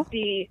sterile. So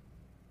he's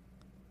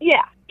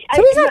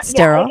not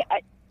sterile.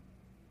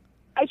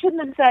 I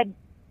shouldn't have said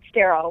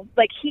sterile.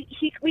 Like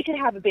we could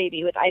have a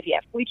baby with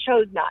IVF. We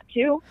chose not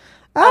to.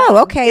 Oh,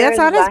 okay. That's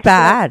not as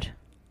bad.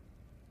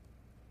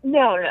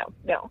 No.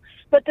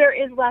 But there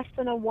is less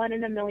than a 1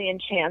 in a million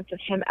chance of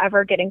him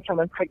ever getting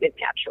someone pregnant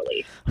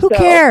naturally. Who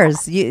cares?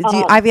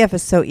 IVF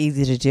is so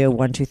easy to do.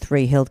 1, 2,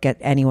 3. He'll get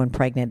anyone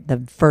pregnant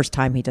the first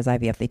time he does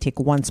IVF. They take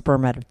one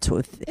sperm out of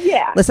two.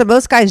 Yeah. Listen,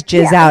 most guys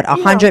jizz out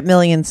 100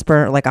 million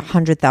sperm, like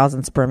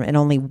 100,000 sperm, and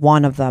only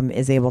one of them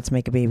is able to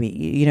make a baby.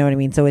 You know what I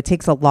mean? So it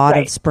takes a lot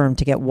of sperm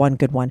to get one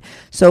good one.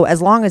 So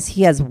as long as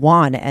he has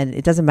one, and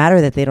it doesn't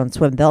matter that they don't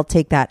swim, they'll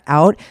take that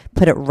out,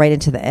 put it right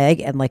into the egg,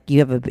 and like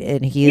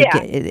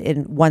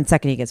in 1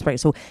 second he gets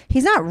pregnant. So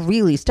he's not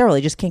really sterile.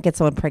 He just can't get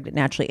someone pregnant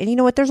naturally. And you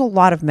know what? There's a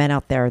lot of men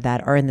out there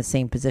that are in the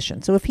same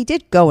position. So if he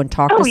did go and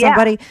talk to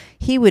somebody,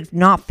 he would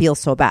not feel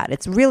so bad.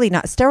 It's really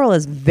not. Sterile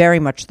is very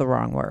much the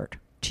wrong word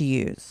to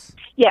use.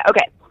 Yeah.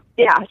 Okay.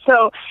 Yeah.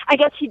 So I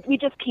guess we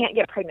just can't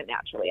get pregnant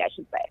naturally, I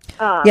should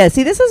say.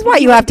 See, this is why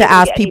you have to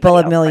ask people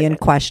a million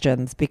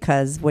questions,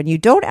 because when you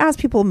don't ask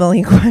people a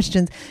million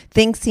questions,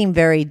 things seem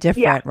very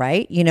different,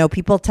 right? You know,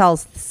 people tell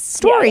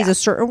stories a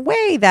certain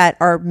way that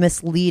are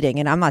misleading.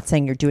 And I'm not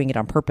saying you're doing it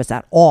on purpose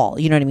at all.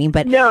 You know what I mean?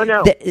 But no.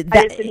 I just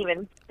didn't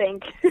even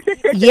think.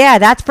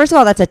 First of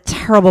all, that's a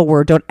terrible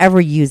word. Don't ever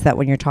use that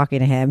when you're talking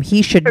to him.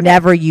 He should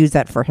never use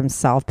that for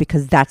himself,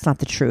 because that's not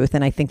the truth.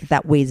 And I think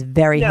that weighs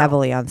very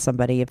heavily on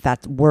somebody if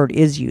that word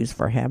is used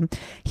for him.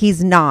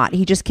 He's not.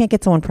 He just can't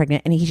get someone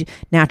pregnant, and he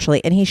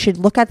should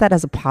look at that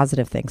as a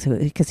positive thing. So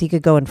because he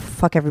could go and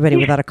fuck everybody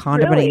without a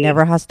condom, and he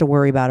never has to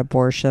worry about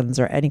abortions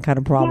or any kind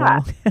of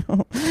problem.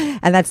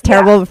 And that's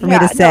terrible for me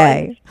to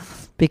say,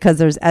 because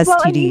there's STDs.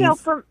 Well, and, you know,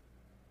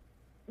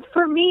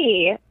 for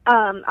me,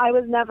 I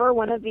was never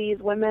one of these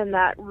women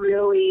that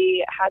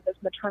really had this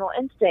maternal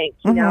instinct,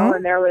 you know,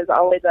 and there was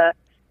always a,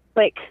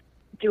 like,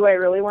 do I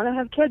really want to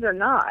have kids or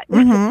not?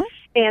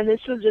 And this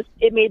was just,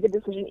 it made the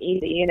decision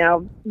easy, you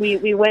know.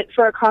 We went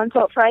for a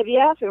consult for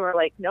IVF, and we're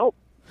like, nope,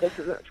 this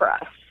isn't for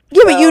us.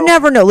 Yeah, but you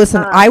never know.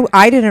 Listen,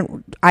 I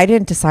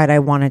didn't decide I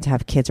wanted to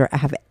have kids or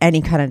have any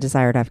kind of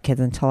desire to have kids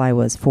until I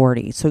was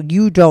 40. So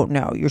you don't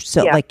know. You're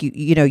still like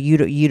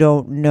you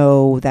don't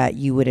know that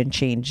you wouldn't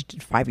change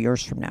 5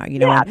 years from now. You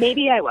know. Yeah,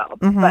 maybe I will.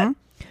 But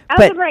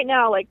as of right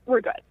now, like,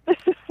 we're good.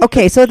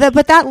 Okay, so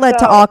that led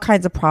to all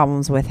kinds of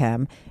problems with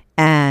him.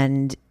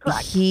 And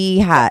he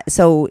had,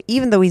 so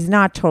even though he's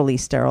not totally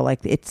sterile, like,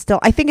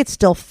 I think it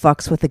still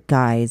fucks with the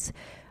guy's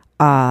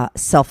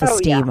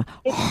self-esteem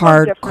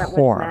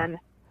hardcore.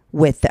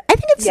 With I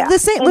think it's the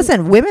same.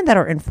 Listen, women that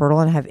are infertile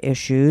and have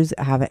issues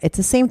it's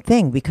the same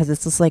thing, because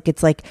it's just like,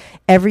 it's like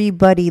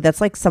everybody,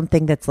 that's like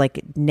something that's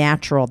like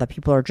natural that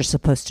people are just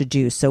supposed to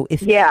do. So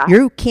if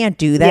you can't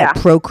do that,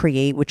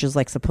 procreate, which is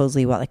like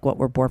supposedly what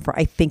we're born for,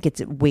 I think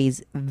it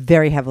weighs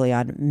very heavily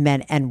on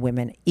men and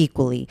women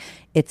equally.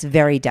 It's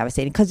very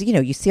devastating, because you know,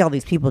 you see all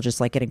these people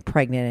just like getting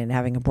pregnant and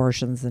having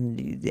abortions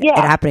and it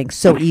happening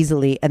so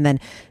easily, and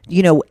then,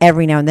 you know,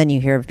 every now and then you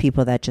hear of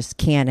people that just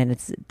can't, and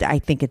I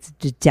think it's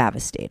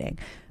devastating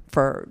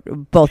for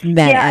both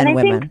men and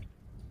women.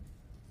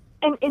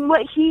 And in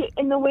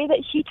the way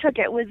that he took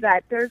it was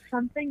that there's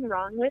something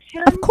wrong with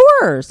him. Of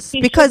course,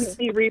 he because shouldn't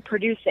be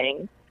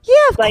reproducing. Yeah,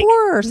 of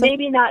course.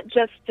 Maybe not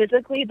just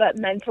physically, but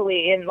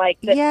mentally, and like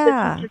this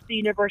is just the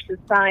universe's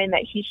sign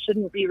that he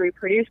shouldn't be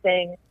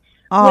reproducing.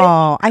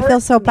 Oh, I feel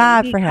so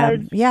bad for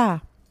him. Yeah.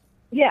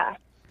 It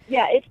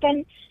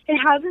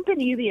hasn't been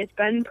easy. It's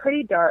been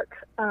pretty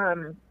dark.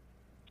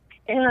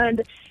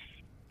 And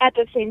at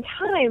the same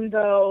time,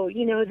 though,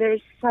 you know,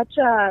 there's such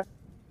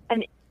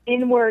an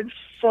inward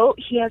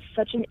he has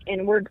such an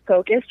inward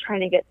focus trying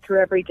to get through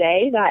every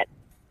day that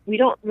we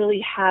don't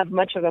really have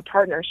much of a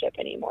partnership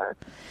anymore.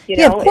 You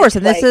Yeah, know? of course. It's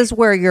And this like- is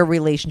where your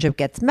relationship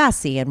gets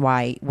messy, and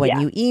why when Yeah.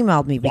 you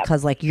emailed me,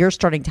 because like you're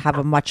starting to have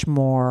a much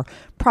more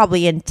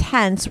probably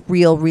intense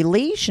real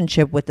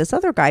relationship with this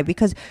other guy,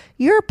 because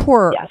your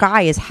poor Yes.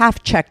 guy is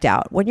half checked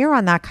out when you're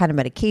on that kind of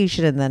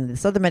medication, and then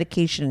this other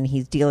medication, and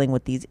he's dealing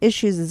with these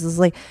issues. This is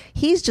like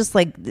he's just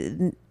like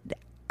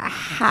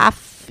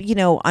half,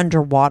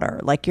 underwater.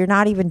 Like you're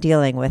not even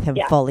dealing with him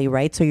Yeah. fully,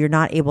 right? So you're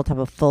not able to have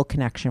a full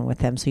connection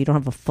with him. So you don't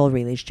have a full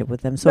relationship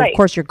with him. So Right. of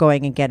course you're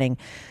going and getting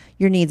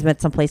your needs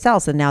met someplace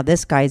else. And now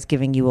this guy's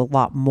giving you a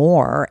lot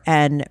more.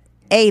 And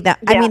I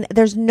Yeah. mean,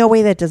 there's no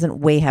way that doesn't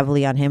weigh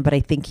heavily on him, but I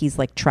think he's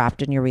like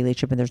trapped in your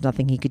relationship and there's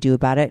nothing he could do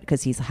about it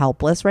because he's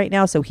helpless right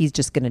now. So he's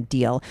just going to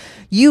deal.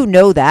 You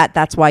know that.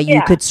 That's why you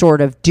Yeah. could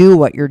sort of do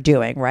what you're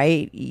doing,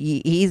 right?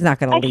 He's not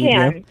going to leave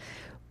can. you.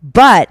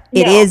 But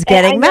it No, is and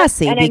I getting know-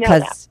 messy and I know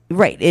because,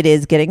 right, it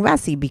is getting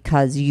messy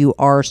because you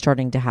are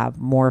starting to have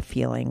more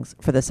feelings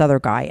for this other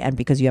guy, and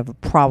because you have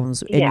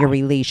problems in Yeah. your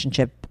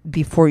relationship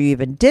before you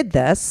even did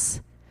this,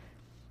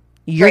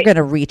 you're Right. going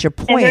to reach a and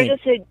point.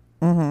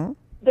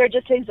 they're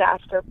just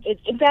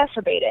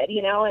exacerbated,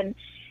 and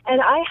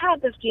I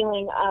had this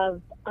feeling of,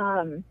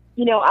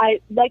 I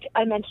like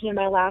I mentioned in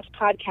my last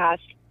podcast,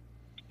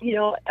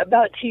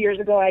 about 2 years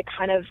ago, I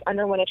kind of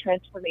underwent a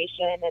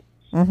transformation and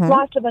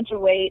lost a bunch of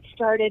weight,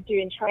 started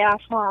doing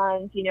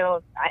triathlons.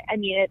 I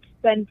mean, it's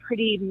been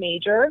pretty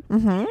major,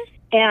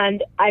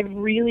 and I've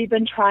really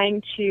been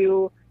trying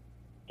to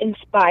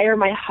inspire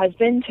my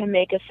husband to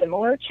make a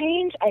similar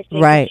change. I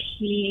think Right.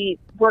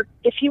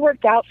 if he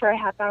worked out for a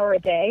half hour a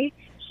day,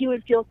 he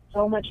would feel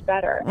so much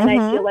better. And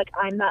I feel like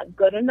I'm not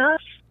good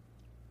enough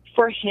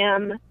for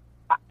him.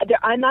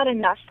 I'm not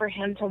enough for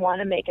him to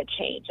want to make a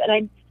change.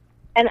 And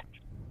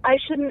I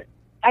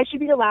should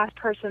be the last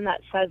person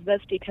that says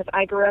this, because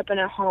I grew up in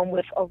a home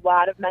with a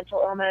lot of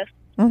mental illness.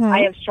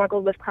 I have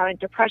struggled with chronic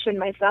depression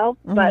myself,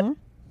 but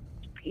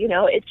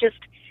it's just,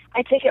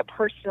 I take it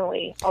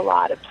personally a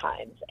lot of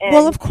times. And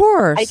Well, of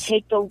course. I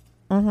take the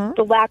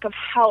lack of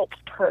help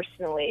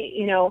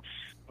personally.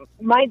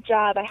 My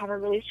job, I have a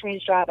really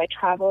strange job. I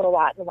travel a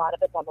lot, and a lot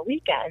of it's on the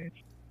weekends.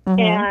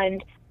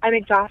 And I'm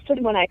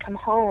exhausted when I come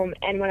home.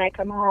 And when I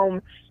come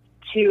home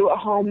to a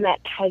home that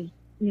has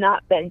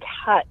not been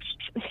touched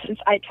since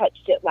I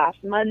touched it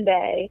last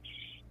Monday,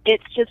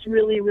 it's just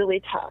really,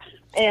 really tough.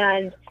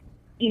 And,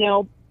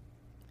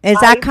 Is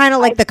that kind of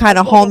like the kind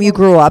of home you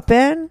grew up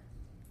in?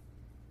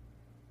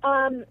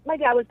 my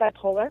dad was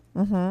bipolar.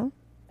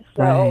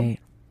 So Right.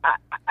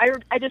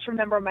 I just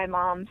remember my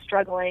mom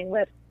struggling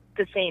with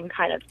the same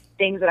kind of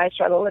things that I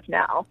struggle with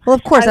now. Well,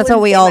 of course, I that's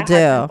what wouldn't we say all my do.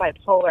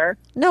 husband's bipolar.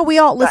 No, we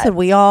all listen.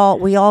 We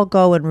all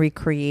go and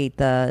recreate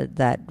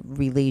that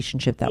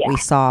relationship that we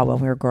saw when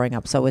we were growing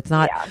up. So it's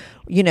not,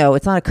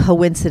 it's not a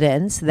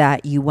coincidence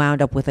that you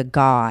wound up with a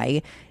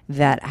guy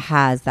that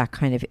has that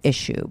kind of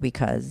issue,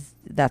 because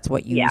that's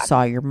what you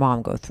saw your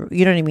mom go through.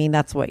 You know what I mean?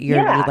 That's what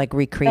you're like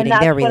recreating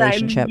and their that's what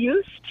relationship. I'm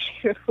used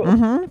to.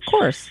 Of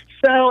course.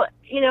 So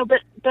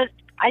but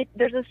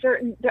there's a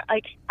certain,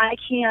 like, I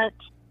can't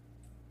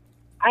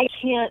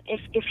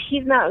if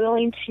he's not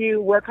willing to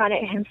work on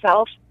it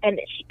himself, and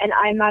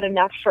I'm not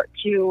enough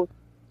to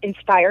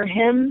inspire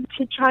him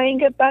to try and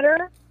get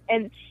better.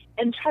 And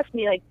trust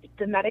me, like,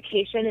 the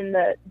medication and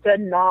the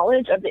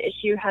knowledge of the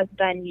issue has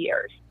been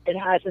years. It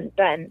hasn't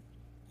been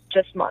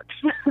just months.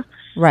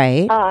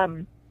 Right.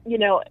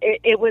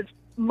 It was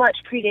much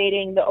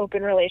predating the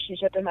open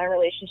relationship and my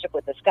relationship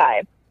with this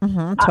guy.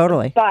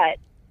 Totally. But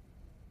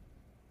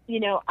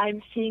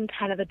I'm seeing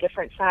kind of a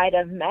different side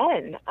of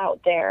men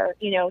out there.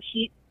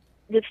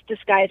 This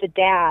guy's a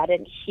dad,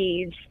 and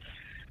he's,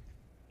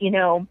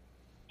 he'll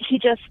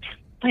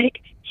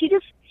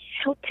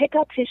pick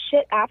up his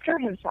shit after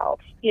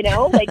himself.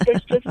 Like,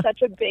 there's just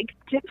such a big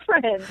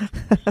difference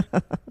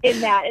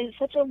in that, and it's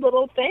such a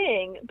little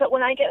thing. But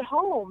when I get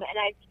home and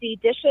I see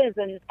dishes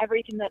and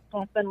everything that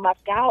has been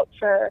left out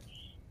for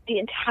the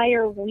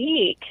entire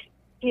week,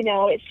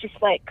 it's just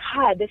like,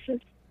 God, this is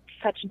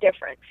such a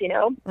difference,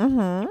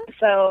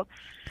 So,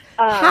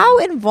 how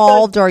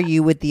involved are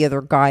you with the other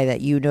guy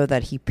that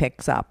that he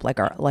picks up, like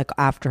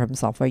after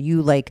himself? Are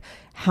you like,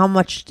 how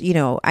much,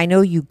 I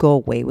know you go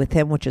away with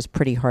him, which is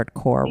pretty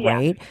hardcore,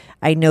 right?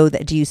 I know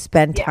that. Do you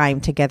spend time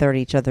together at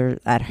each other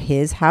at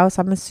his house,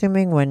 I'm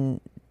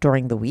assuming,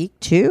 during the week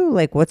too?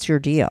 Like, what's your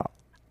deal?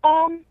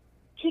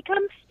 He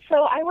comes,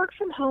 so I work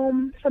from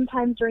home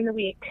sometimes during the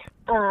week.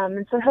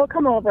 And so he'll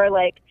come over,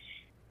 like,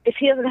 if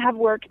he doesn't have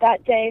work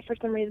that day, for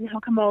some reason,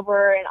 he'll come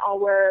over and I'll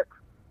work.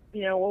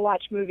 We'll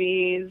watch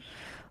movies.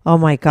 Oh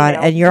my God.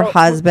 And your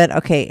husband,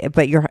 okay,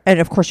 and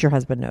of course your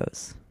husband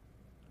knows.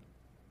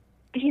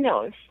 He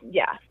knows,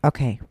 yeah.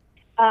 Okay.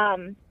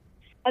 And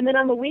then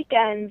on the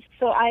weekends,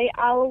 so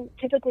I'll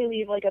typically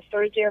leave like a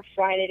Thursday or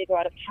Friday to go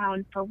out of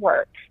town for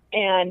work,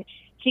 and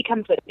he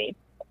comes with me.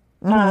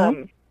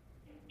 And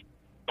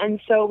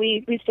so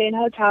we stay in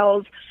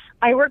hotels.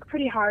 I work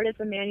pretty hard. It's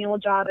a manual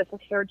job. It's a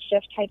third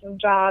shift type of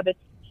job. It's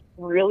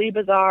really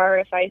bizarre.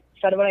 If I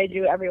said what I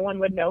do, everyone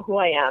would know who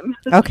I am.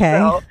 Okay.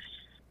 So,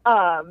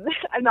 I'm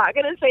not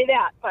going to say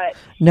that, but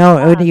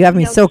no, you have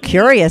me so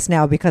curious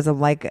now because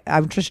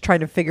I'm just trying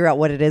to figure out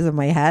what it is in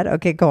my head.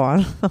 Okay, go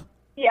on.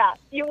 Yeah,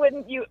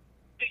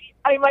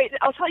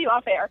 I'll tell you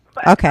off air.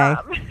 But, okay.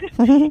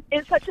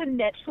 It's such a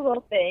niche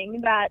little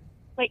thing that,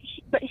 but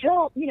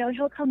he'll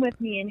come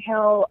with me, and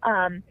he'll,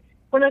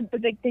 one of the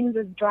big things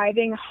is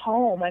driving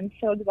home. I'm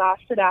so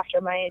exhausted after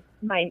my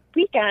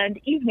weekend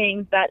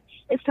evenings that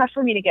it's tough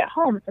for me to get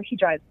home. So he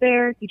drives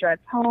there, he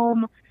drives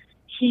home.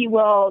 He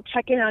will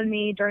check in on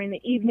me during the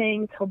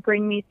evenings. He'll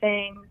bring me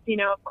things.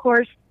 Of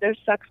course, there's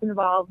sex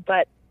involved,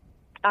 but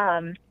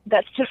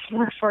that's just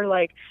more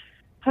for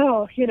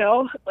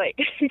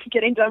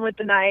getting done with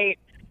the night.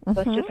 Mm-hmm.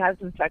 Let's just have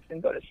some sex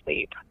and go to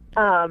sleep.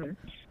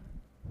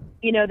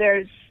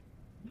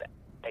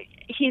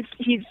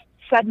 He's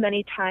said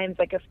many times,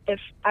 if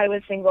I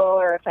was single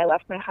or if I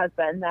left my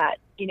husband, that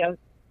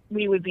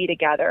we would be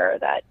together,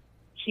 that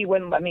he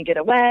wouldn't let me get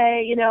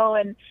away,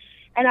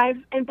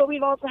 but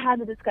we've also had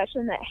the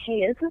discussion that,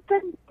 hey, this has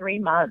been 3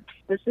 months.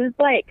 This is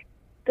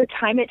the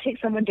time it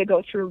takes someone to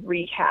go through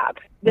rehab.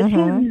 This is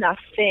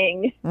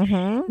nothing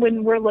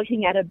when we're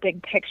looking at a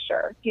big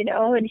picture,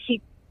 and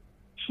he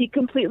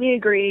completely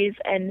agrees.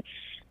 And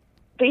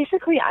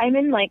basically I'm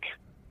in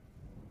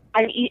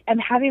I'm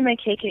having my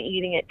cake and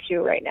eating it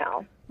too right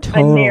now.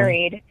 Totally. I'm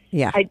married.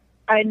 Yeah.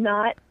 I'm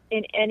not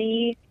in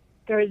any,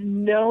 there is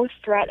no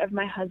threat of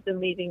my husband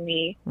leaving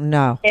me.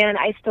 No. And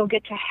I still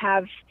get to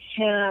have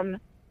him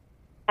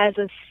as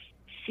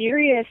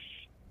serious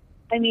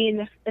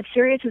as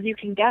serious as you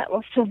can get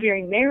while still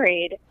being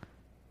married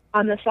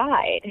on the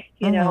side,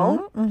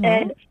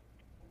 and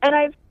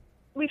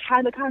we've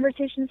had the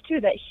conversations too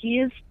that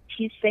he's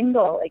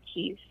single,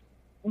 he's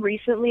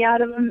recently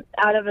out of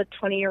a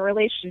 20-year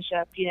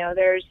relationship.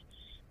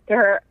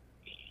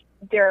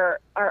 There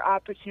are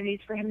opportunities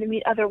for him to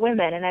meet other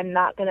women, and I'm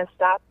not going to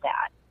stop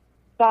that.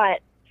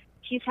 But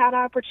he's had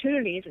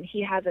opportunities and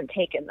he hasn't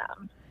taken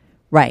them.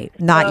 Right.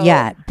 Not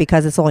yet,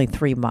 because it's only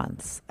 3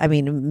 months. I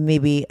mean,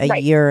 maybe a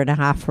year and a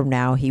half from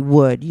now he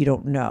would. You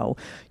don't know.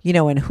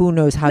 And who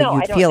knows how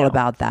you'd feel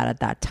about that at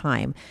that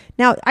time.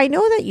 Now, I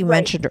know that you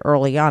mentioned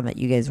early on that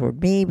you guys were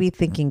maybe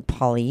thinking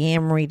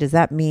polyamory. Does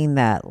that mean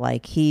that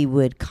he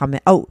would come in?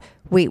 Oh,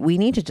 wait, we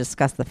need to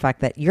discuss the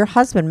fact that your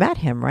husband met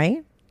him,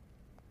 right?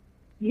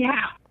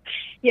 Yeah.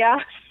 Yeah.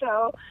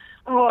 So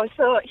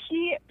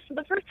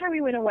the first time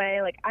we went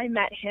away, I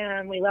met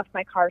him, we left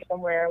my car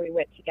somewhere, we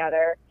went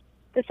together.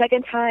 The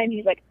second time,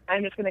 he's like,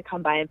 I'm just going to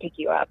come by and pick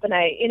you up. And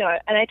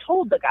I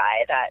told the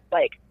guy that,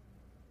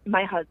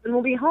 my husband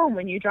will be home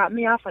when you drop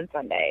me off on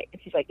Sunday.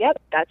 And he's like,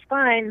 yep, that's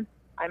fine.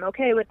 I'm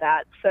okay with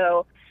that.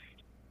 So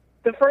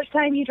the first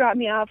time he dropped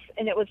me off,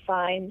 and it was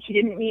fine. He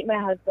didn't meet my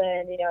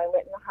husband. I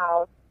went in the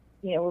house.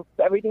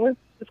 Everything was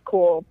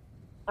cool.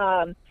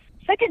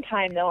 Second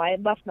time, though, I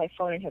had left my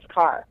phone in his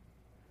car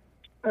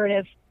or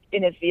in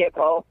his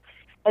vehicle.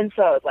 And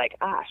so I was like,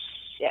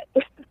 shit.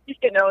 This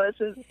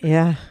is...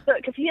 Yeah.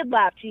 Because he had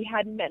left. He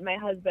hadn't met my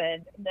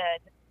husband. And then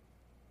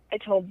I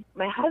told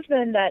my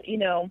husband that,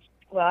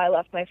 I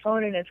left my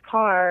phone in his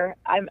car.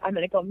 I'm going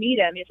to go meet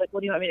him. He's like, well,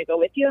 do you want me to go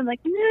with you? I'm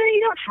like, no,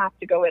 you don't have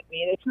to go with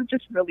me. This is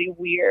just really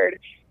weird.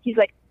 He's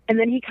like, and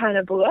then he kind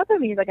of blew up at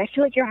me. He's like, I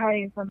feel like you're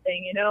hiding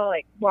something,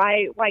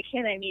 why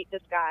can't I meet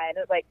this guy? And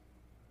I was like,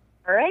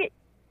 all right,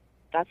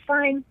 that's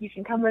fine. You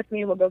can come with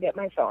me. We'll go get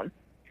my phone.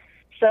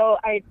 So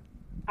I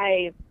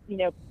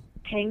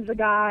pinged the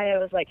guy. I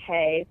was like,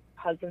 hey,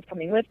 husband's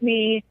coming with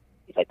me.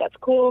 He's like, that's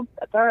cool.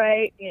 That's all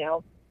right.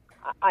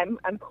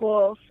 I'm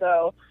cool.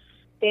 So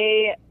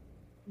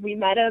we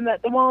met him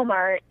at the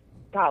Walmart,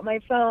 got my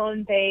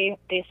phone. They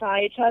saw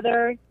each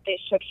other. They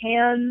shook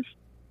hands.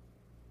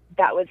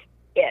 That was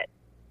it.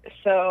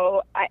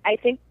 So I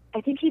think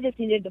he just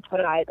needed to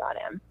put eyes on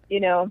him,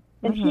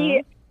 and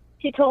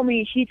he told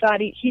me he thought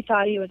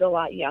he was a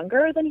lot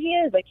younger than he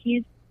is.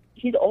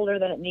 He's older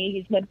than me.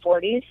 He's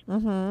mid-40s.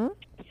 Mm-hmm.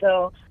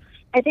 So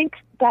I think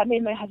that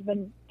made my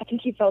husband, I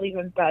think he felt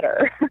even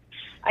better,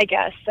 I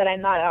guess, that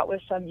I'm not out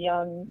with some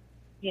young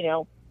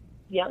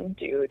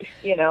dude,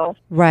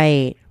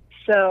 Right.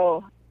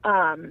 So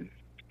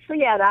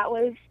yeah, that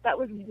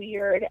was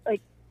weird.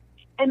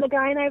 And the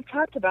guy and I have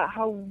talked about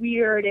how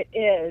weird it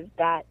is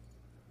that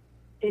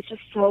it's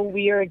just so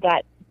weird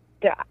that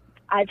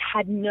I've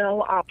had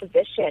no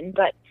opposition,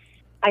 but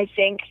I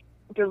think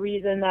the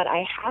reason that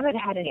I haven't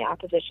had any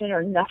opposition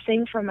or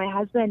nothing from my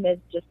husband is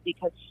just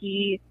because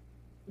he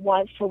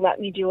wants to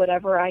let me do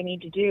whatever I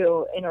need to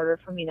do in order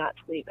for me not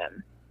to leave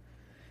him.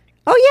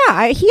 Oh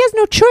yeah, he has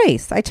no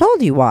choice. I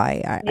told you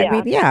why.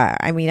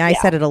 I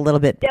said it a little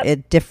bit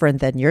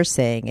different than you're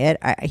saying it.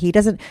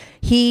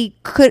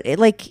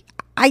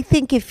 I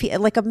think if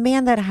a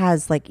man that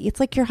has it's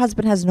like your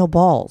husband has no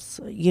balls.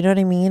 You know what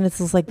I mean? It's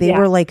just they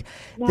were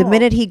the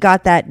minute he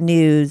got that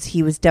news,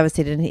 he was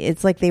devastated. And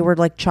it's like they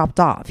were chopped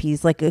off.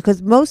 He's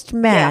because most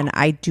men,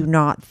 I do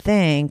not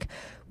think,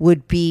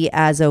 would be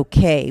as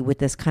okay with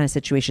this kind of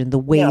situation the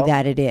way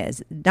that it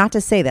is. Not to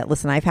say that,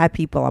 listen, I've had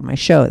people on my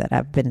show that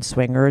have been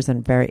swingers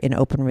and very in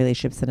open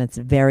relationships, and it's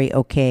very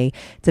okay.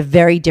 It's a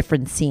very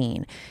different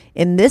scene.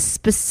 In this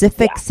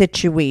specific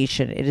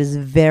situation, it is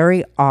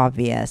very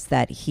obvious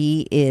that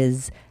he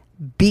is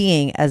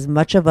being as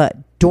much of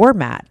a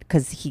doormat,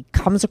 because he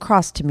comes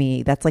across to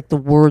me, that's like the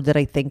word that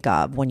I think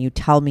of when you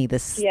tell me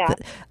this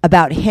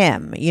about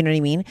him, you know what I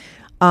mean?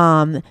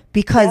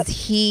 Because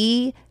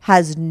he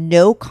has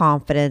no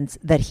confidence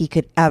that he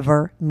could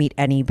ever meet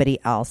anybody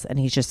else, and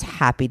he's just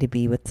happy to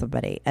be with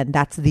somebody, and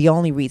that's the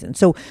only reason.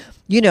 So,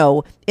 you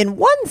know, in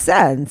one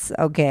sense,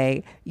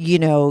 okay, you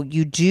know,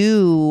 you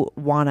do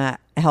want to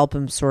help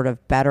him sort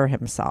of better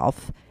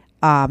himself.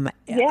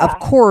 Of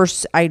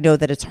course, I know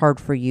that it's hard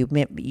for you.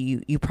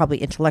 You probably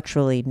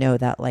intellectually know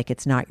that, like,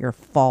 it's not your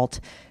fault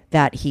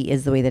that he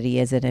is the way that he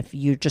is. And if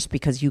you, just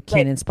because you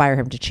can't inspire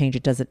him to change,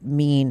 it doesn't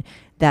mean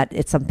that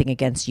it's something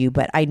against you.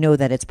 But I know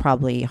that it's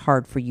probably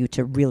hard for you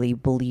to really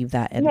believe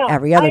that in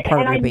every other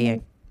part of your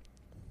being.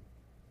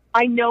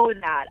 I know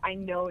that.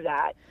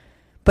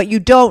 But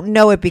you don't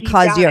know it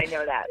because I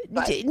know that.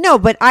 But. No,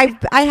 but I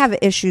have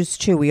issues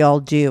too. We all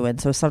do. And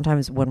so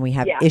sometimes when we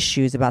have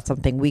issues about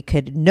something, we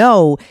could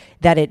know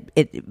that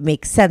it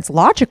makes sense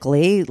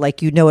logically,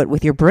 like you know it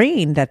with your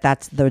brain that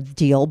that's the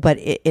deal. But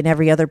in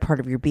every other part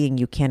of your being,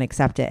 you can't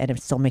accept it, and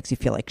it still makes you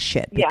feel like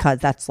shit because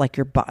that's like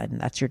your button.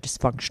 That's your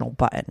dysfunctional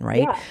button,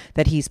 right? Yeah.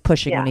 That he's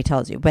pushing when he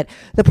tells you. But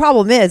the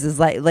problem is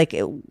like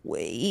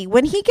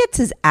when he gets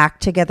his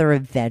act together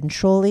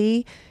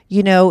eventually,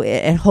 you know,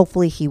 and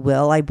hopefully he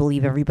will. I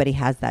believe everybody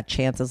has that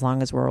chance as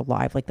long as we're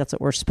alive. Like, that's what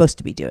we're supposed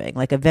to be doing.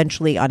 Like,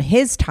 eventually on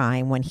his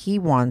time, when he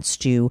wants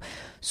to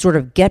sort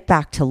of get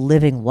back to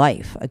living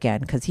life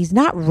again, because he's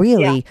not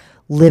really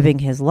living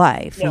his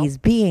life. No. He's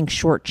being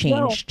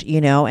shortchanged, you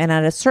know, and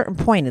at a certain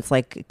point, it's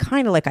like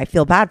kind of like I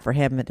feel bad for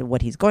him and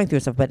what he's going through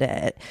and stuff.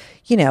 But,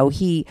 you know,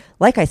 he,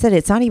 like I said,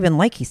 it's not even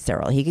like he's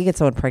sterile. He could get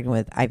someone pregnant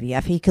with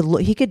IVF.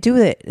 He could do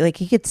it. Like,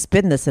 he could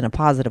spin this in a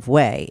positive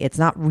way. It's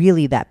not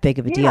really that big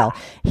of a deal.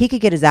 He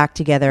could get his act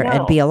together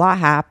and be a lot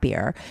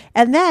happier.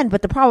 And then,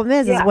 but the problem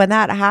is when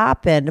that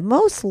happened,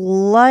 most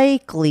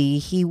likely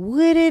he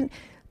wouldn't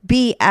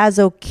be as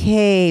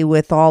okay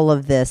with all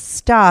of this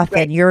stuff,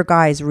 and your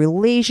guys'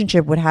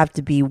 relationship would have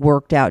to be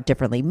worked out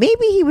differently.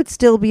 Maybe he would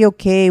still be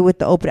okay with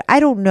the open.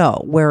 I don't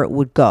know where it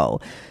would go,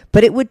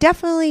 but it would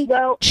definitely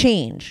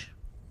change.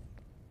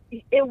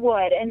 It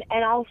would, and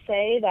I'll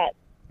say that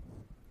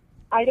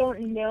I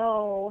don't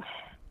know.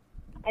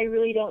 I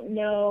really don't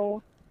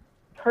know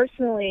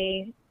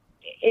personally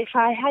if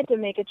I had to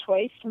make a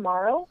choice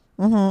tomorrow.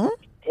 Mm-hmm.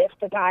 If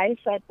the guy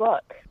said,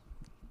 "Look,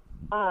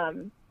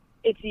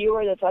 it's you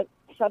or this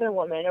other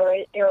woman, or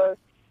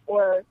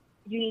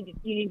you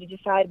need to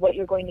decide what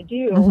you're going to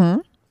do," mm-hmm.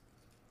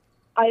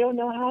 I don't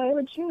know how I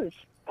would choose.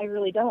 I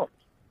really don't.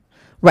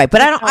 Right,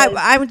 but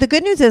I the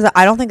good news is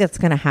I don't think that's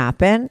going to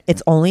happen.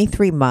 It's only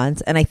 3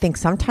 months, and I think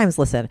sometimes,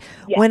 listen,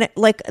 when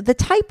like the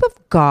type of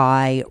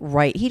guy,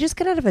 right? He just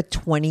got out of a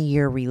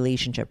 20-year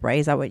relationship, right?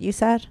 Is that what you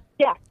said?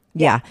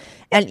 Yeah.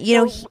 And you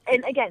know,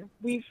 and again,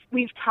 we've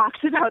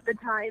talked about the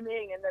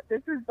timing, and that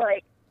this is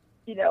like,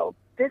 you know,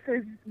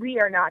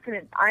 I'm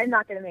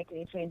not going to make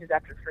any changes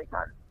after 3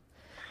 months.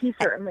 He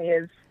certainly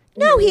is.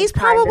 No, he's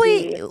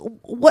probably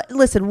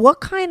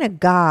what kind of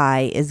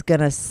guy is going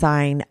to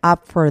sign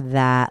up for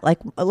that? Like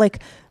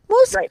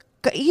most,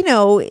 you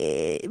know,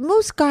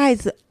 most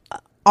guys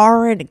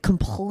aren't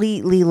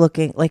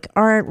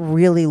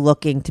really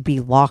looking to be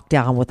locked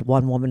down with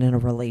one woman in a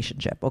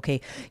relationship.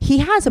 Okay. He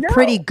has a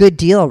pretty good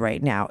deal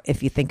right now,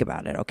 if you think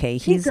about it. Okay.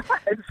 He's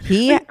supposed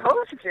to.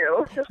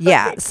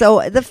 Yeah.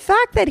 So the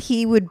fact that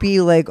he would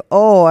be like,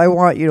 "Oh, I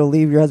want you to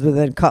leave your husband,"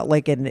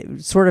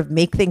 and sort of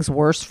make things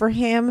worse for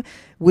him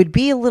would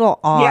be a little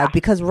odd,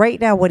 because right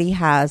now what he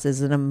has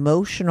is an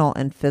emotional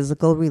and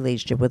physical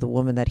relationship with a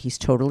woman that he's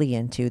totally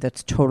into,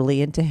 that's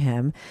totally into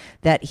him,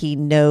 that he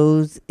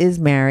knows is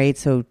married,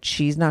 so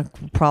she's not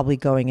probably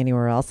going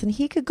anywhere else, and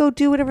he could go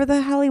do whatever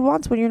the hell he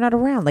wants when you're not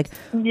around. Like,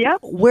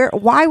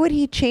 why would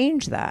he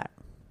change that?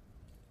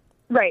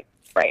 Right.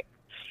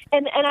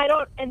 And I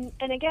don't,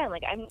 and again,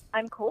 like,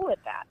 I'm cool with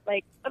that.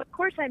 Like, of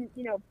course I'm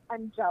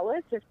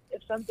jealous if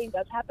something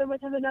does happen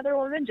with him, another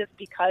woman, just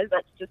because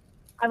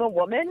I'm a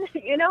woman,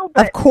 you know.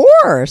 But, of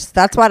course,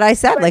 that's what I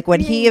said. Like, when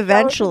he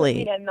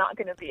eventually, I'm not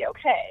going to be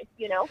okay,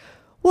 you know.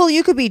 Well,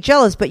 you could be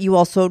jealous, but you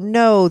also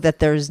know that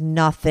there's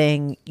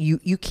nothing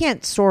you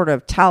can't sort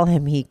of tell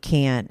him he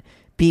can't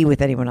be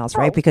with anyone else,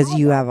 right? Because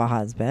you have a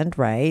husband,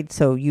 right?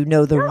 So you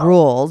know the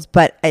rules,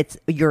 but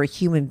you're a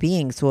human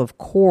being, so of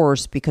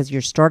course, because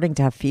you're starting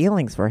to have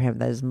feelings for him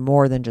that is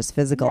more than just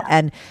physical.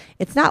 And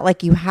it's not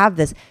like you have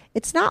this.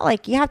 It's not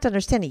like you have to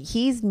understand it.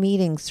 He's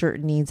meeting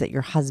certain needs that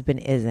your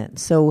husband isn't.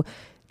 So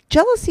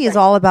jealousy is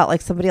all about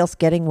like somebody else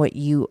getting what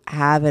you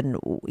have, and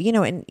you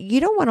know, and you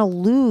don't want to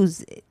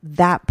lose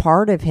that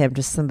part of him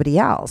to somebody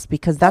else,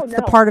 because that's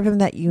the part of him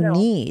that you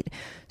need.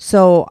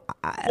 So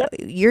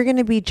you're going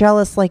to be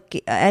jealous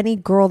like any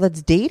girl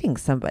that's dating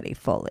somebody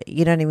fully.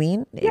 You know what I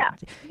mean? Yeah.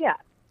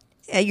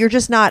 You're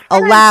just not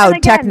And allowed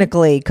again-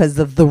 technically because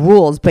of the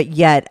rules, but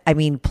yet, I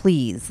mean,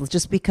 please,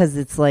 just because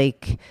it's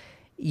like,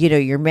 you know,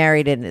 you're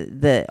married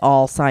and the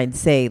all signs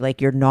say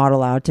like you're not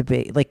allowed to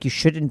be, like you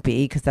shouldn't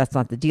be, because that's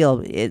not the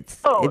deal. It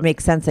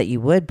makes sense that you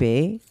would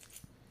be.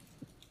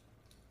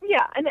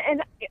 Yeah,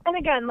 and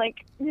again,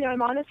 like, you know,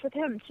 I'm honest with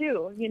him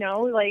too. You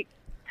know, like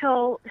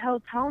he'll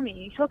tell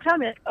me,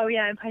 like, oh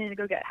yeah, I'm planning to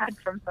go get head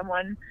from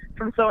someone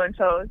from so and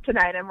so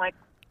tonight. I'm like,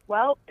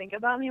 well, think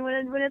about me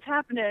when it's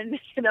happening.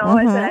 You know,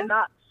 I said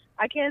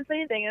I can't say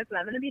anything. I said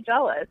I'm going to be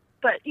jealous,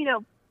 but you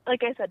know,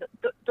 like I said,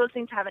 those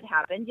things haven't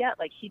happened yet.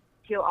 Like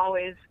he'll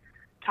always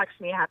text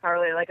me half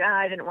hourly, like,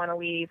 I didn't want to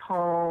leave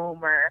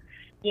home, or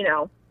you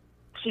know,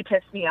 she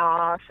pissed me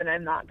off, and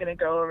I'm not going to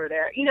go over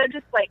there. You know,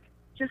 just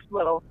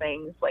little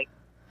things like.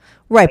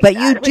 Right, like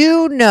but you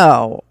do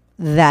know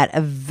that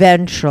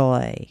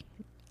eventually,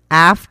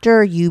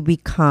 after you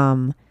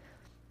become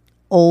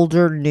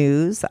older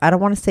news, I don't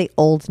want to say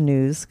old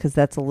news because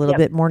that's a little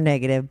bit more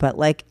negative, but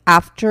like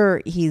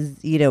after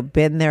he's, you know,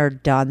 been there,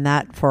 done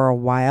that for a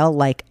while,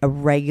 like a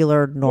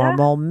regular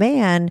normal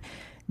man,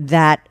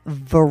 that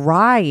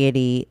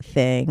variety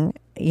thing,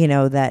 you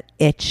know, that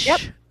itch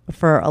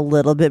for a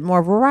little bit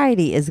more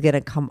variety is going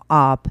to come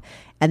up,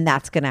 and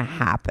that's going to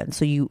happen.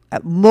 So you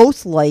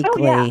most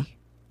likely,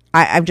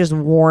 I'm just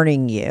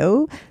warning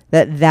you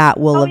that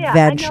will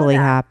eventually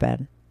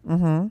happen.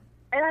 Mm-hmm.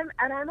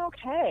 And I'm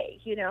okay,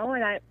 you know.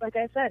 And I, like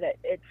I said,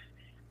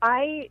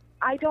 I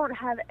don't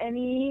have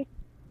any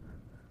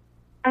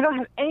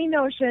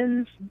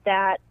notions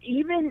that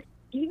even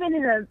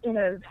in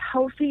a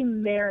healthy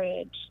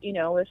marriage, you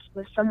know,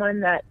 with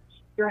someone that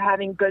you're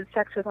having good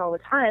sex with all the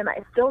time,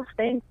 I still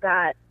think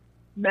that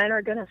men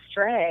are gonna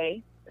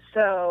stray.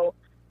 So,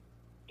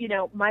 you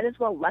know, might as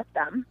well let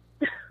them.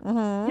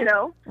 Mm-hmm. You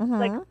know, mm-hmm.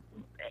 like.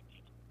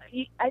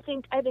 I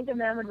think a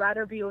man would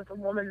rather be with a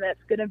woman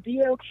that's going to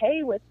be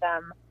okay with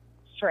them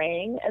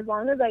straying, as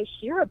long as I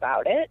hear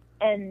about it,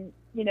 and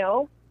you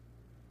know,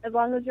 as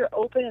long as you're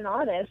open and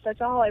honest. That's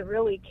all I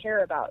really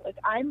care about. Like,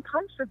 I'm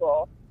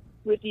comfortable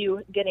with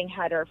you getting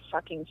head or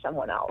fucking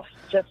someone else.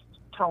 Just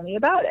tell me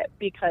about it,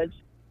 because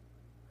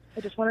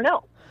I just want to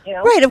know. You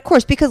know? Right, of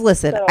course, because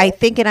listen, I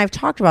think, and I've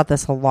talked about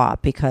this a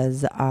lot,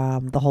 because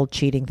the whole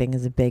cheating thing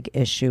is a big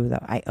issue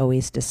that I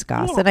always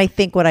discuss, and I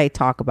think what I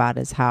talk about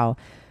is how.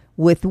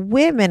 With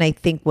women, I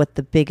think what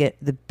the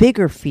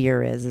bigger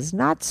fear is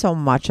not so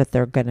much that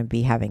they're going to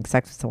be having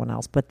sex with someone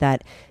else, but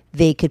that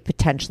they could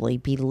potentially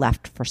be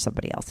left for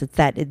somebody else. It's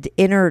that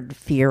inner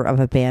fear of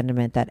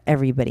abandonment that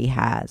everybody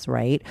has,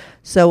 right?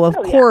 So, of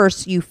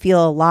course, you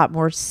feel a lot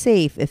more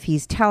safe if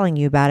he's telling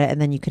you about it, and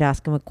then you could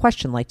ask him a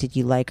question like, did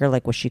you like her?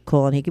 Like, was she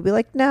cool? And he could be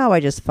like, no, I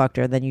just fucked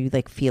her. And then you,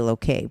 like, feel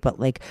okay. But,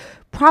 like,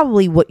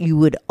 probably what you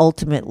would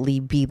ultimately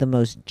be the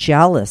most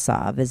jealous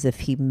of is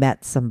if he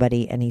met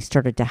somebody and he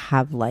started to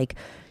have, like,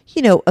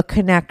 you know, a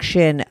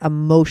connection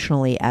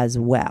emotionally as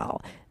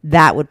well.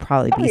 That would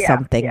probably be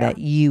something that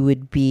you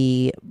would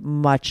be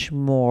much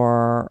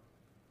more,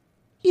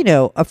 you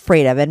know,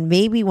 afraid of. And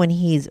maybe when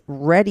he's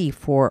ready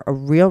for a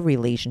real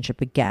relationship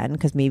again,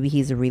 because maybe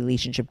he's a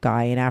relationship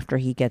guy, and after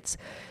he gets,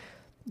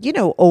 you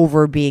know,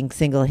 over being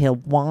single, he'll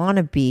want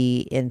to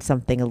be in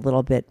something a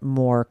little bit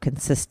more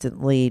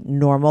consistently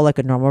normal, like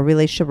a normal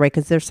relationship, right?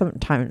 Because there's certain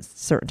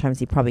times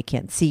he probably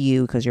can't see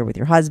you because you're with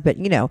your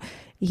husband. You know,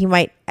 he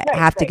might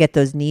have to get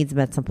those needs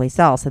met someplace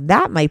else. And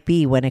that might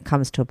be when it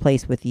comes to a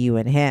place with you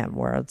and him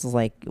where it's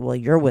like, well,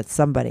 you're with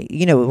somebody,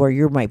 you know, where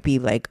you might be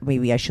like,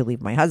 maybe I should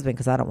leave my husband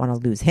because I don't want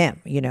to lose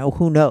him. You know,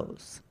 who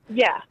knows?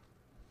 Yeah.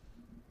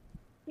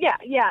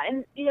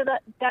 And, you know,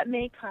 that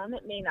may come,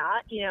 it may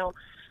not, you know.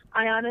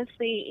 I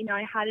honestly, you know,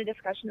 I had a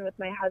discussion with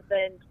my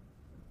husband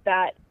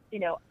that, you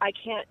know, I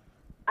can't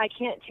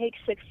take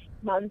 6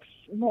 months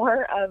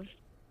more of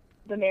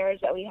the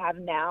marriage that we have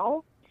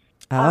now.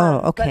 Oh,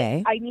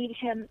 okay. But I need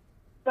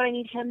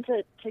him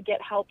to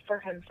get help for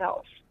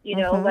himself. You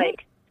know,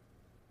 like,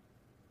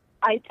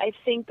 I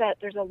think that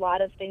there's a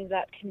lot of things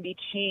that can be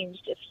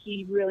changed if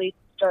he really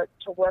starts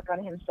to work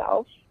on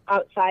himself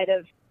outside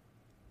of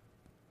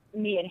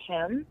me and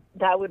him.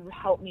 That would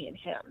help me and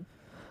him.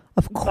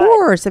 Of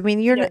course. I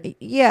mean,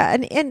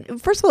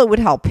 and first of all, it would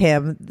help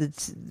him,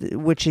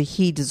 which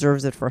he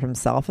deserves it for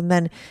himself. And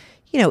then,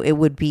 you know, it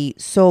would be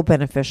so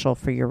beneficial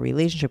for your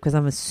relationship, because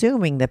I'm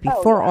assuming that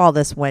before all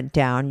this went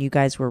down, you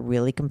guys were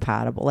really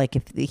compatible. Like,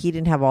 if he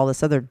didn't have all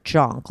this other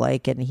junk,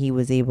 like, and he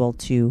was able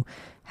to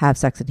have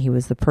sex and he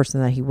was the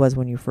person that he was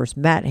when you first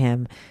met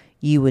him,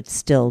 you would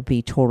still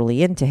be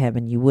totally into him,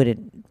 and you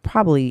wouldn't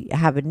probably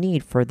have a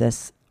need for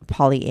this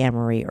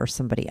polyamory or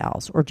somebody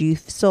else. Or do you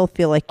still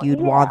feel like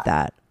you'd want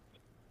that?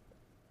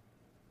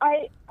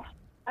 I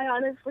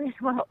honestly,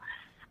 well,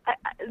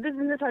 this is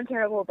going to sound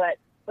terrible, but,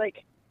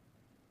 like,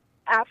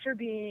 after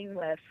being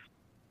with,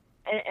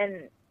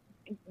 and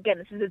again,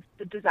 this is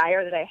the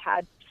desire that I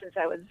had since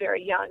I was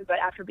very young, but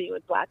after being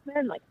with black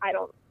men, like, I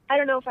don't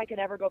know if I could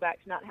ever go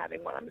back to not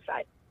having one on the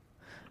side.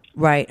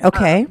 Right.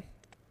 Okay.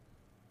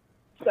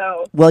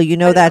 So. Well, you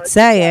know that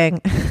saying.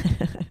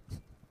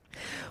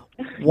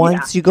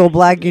 once you go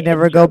black, you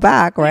never go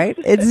back, right?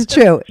 It's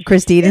true.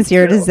 Christine is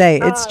here to say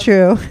it's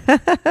true.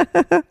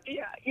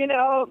 Yeah, you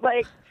know,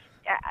 like,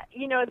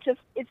 you know,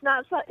 it's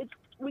not so, it's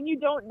when you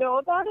don't know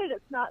about it,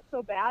 it's not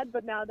so bad.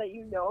 But now that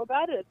you know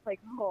about it, it's like,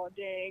 oh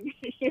dang,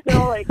 you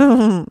know, like,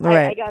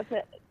 right. I guess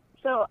it.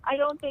 So I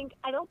don't think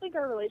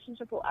our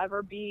relationship will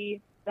ever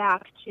be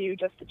back to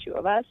just the two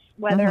of us.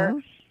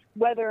 Whether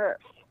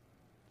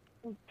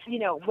you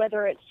know,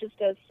 whether it's just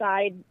a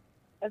side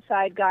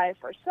guy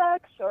for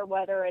sex or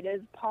whether it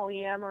is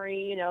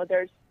polyamory, you know,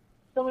 there's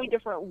so many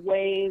different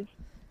ways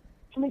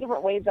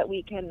that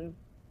we can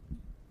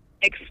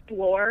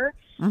explore.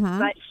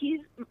 But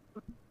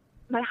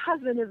my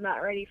husband is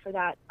not ready for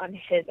that on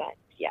his end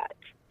yet.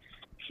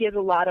 He has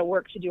a lot of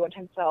work to do on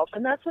himself,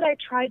 and that's what I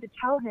tried to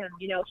tell him.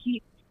 You know,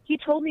 he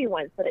told me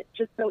once that it's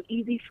just so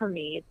easy for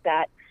me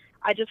that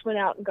I just went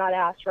out and got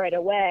asked right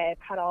away.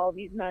 I've had all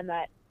these men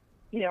that,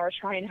 you know, are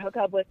trying to hook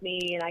up with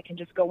me, and I can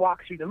just go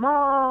walk through the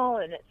mall,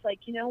 and it's like,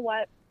 you know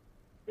what?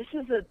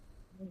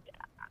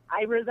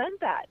 I resent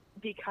that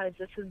because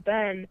this has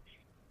been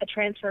a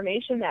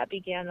transformation that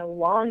began a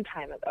long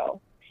time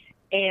ago.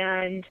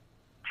 And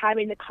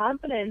having the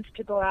confidence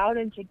to go out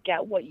and to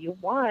get what you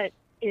want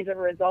is a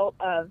result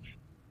of,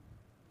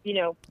 you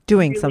know,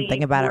 doing really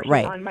something about it,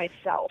 right? On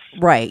myself,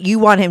 right? You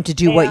want him to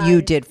do what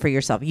you did for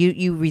yourself.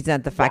 You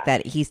resent the fact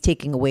that he's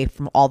taking away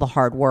from all the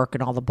hard work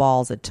and all the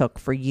balls it took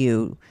for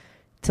you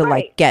to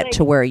like get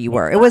to where you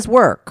were. It was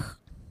work.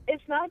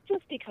 It's not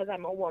just because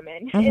I'm a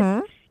woman.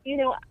 It's, you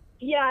know,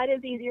 yeah, it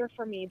is easier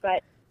for me,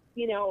 but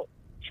you know,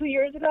 2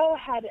 years ago,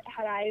 had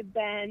I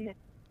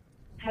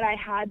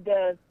had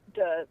the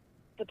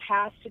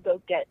past to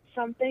go get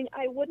something,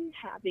 I wouldn't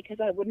have, because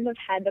I wouldn't have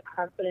had the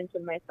confidence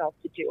in myself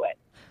to do it.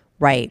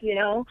 Right. You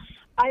know,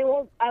 I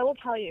will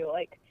tell you,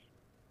 like,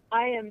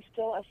 I am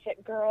still a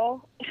fit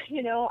girl.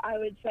 You know, I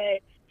would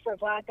say for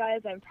black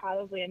guys, I'm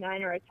probably a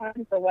 9 or a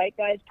 10. For white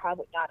guys,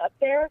 probably not up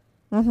there.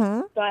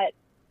 But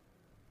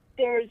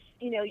there's,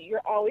 you know,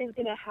 you're always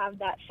going to have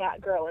that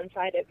fat girl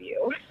inside of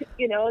you,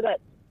 you know,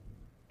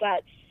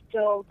 that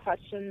still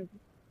questions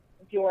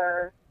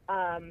your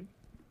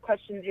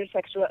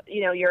sexual,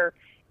 you know, your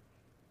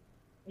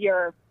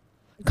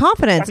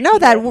confidence. No,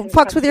 that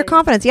fucks with your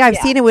confidence. Yeah, I've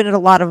seen it with a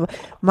lot of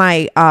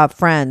my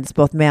friends,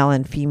 both male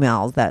and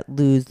females, that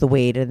lose the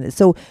weight. And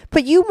so,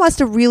 but you must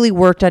have really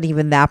worked on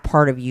even that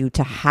part of you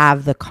to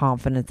have the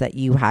confidence that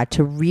you had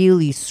to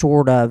really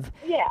sort of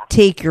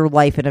take your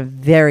life in a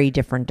very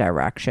different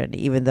direction,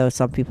 even though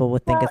some people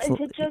would think it's,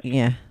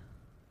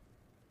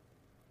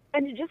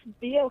 and to just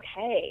be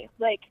okay.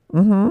 Like,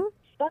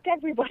 fuck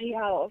everybody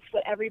else,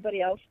 what everybody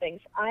else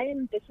thinks.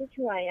 This is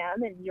who I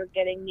am, and you're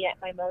getting me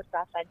at my most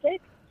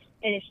authentic.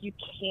 And if you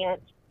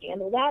can't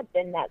handle that,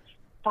 then that's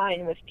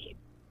fine with me.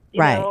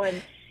 You know?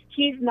 And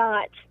he's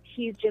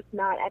just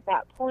not at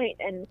that point.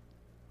 And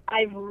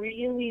I've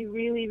really,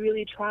 really,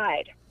 really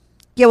tried.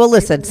 Yeah, well,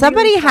 listen,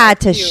 somebody had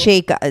to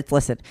shake.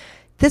 Listen,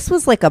 this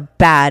was like a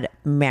bad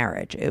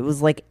marriage. It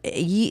was like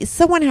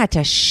someone had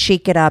to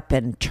shake it up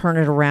and turn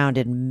it around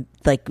and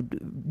like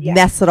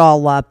mess it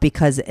all up,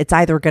 because it's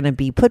either going to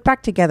be put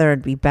back together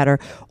and be better,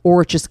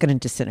 or it's just going to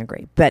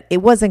disintegrate. But it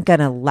wasn't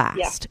going to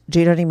last. Do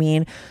you know what I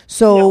mean?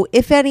 So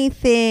if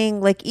anything,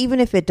 like, even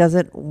if it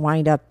doesn't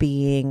wind up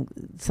being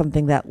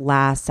something that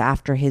lasts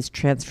after his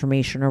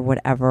transformation or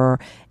whatever,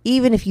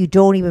 even if you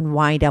don't even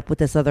wind up with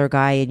this other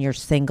guy and you're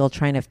single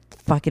trying to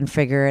fucking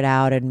figure it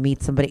out and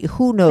meet somebody,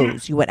 who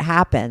knows what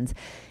happens,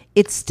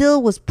 it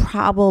still was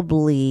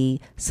probably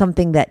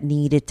something that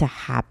needed to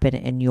happen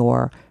in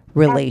your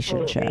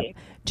relationship. Absolutely.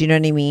 Do you know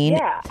what I mean?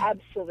 Yeah,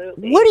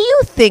 absolutely. What do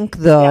you think,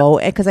 though?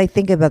 Because I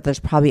think about there's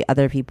probably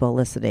other people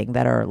listening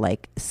that are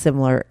like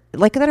similar,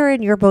 like that are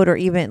in your boat, or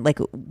even like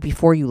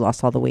before you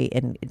lost all the weight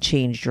and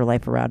changed your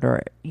life around,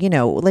 or, you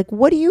know, like,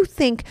 what do you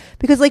think?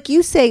 Because like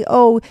you say,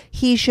 oh,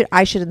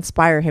 I should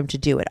inspire him to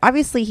do it.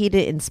 Obviously, he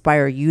didn't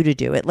inspire you to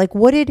do it. Like,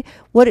 what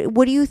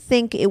do you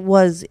think it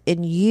was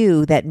in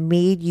you that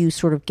made you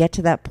sort of get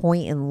to that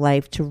point in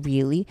life to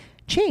really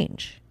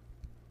change?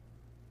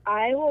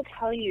 I will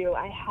tell you,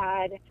 I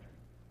had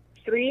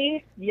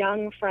 3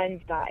 young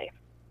friends die.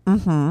 2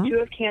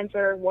 of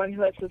cancer, 1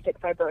 who had cystic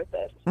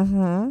fibrosis.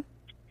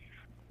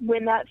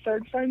 When that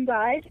 3rd friend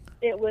died,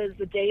 it was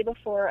the day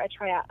before a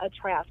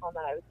triathlon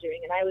that I was doing,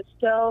 and I was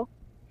still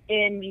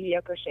in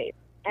mediocre shape.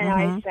 And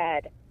I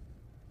said,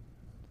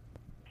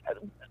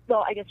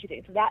 well, I guess 2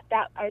 things. So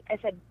I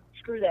said,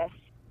 screw this.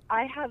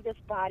 I have this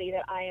body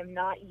that I am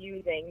not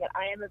using, that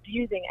I am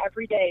abusing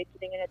every day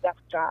sitting in a desk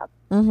job.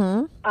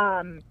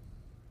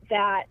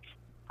 That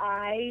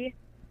I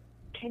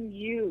can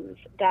use,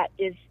 that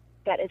is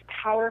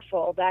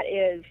powerful, that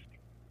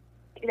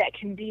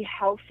can be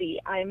healthy.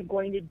 I'm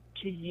going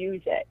to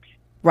use it.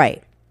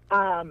 Right.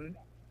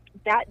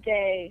 That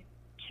day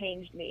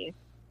changed me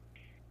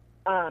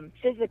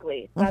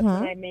physically. That's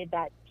when I made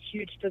that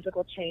huge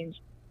physical change.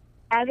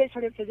 As I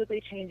started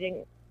physically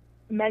changing,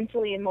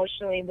 mentally,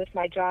 emotionally, with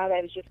my job,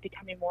 I was just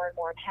becoming more and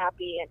more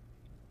unhappy. And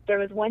there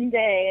was one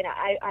day, and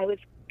I was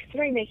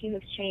considering making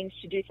this change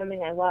to do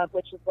something I love,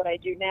 which is what I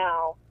do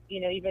now,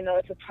 even though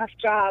it's a tough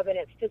job and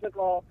it's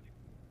physical,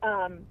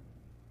 I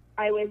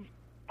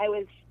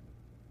was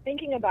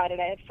thinking about it.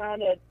 I had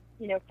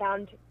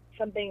found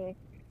something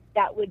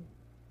that would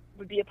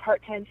be a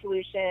part-time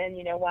solution,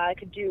 while I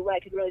could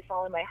really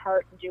follow my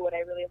heart and do what I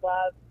really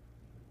love.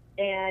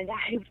 And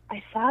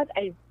I saw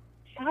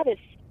this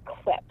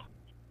clip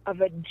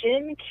of a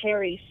Jim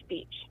Carrey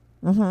speech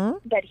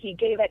that he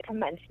gave at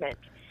commencement.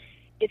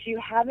 If you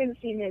haven't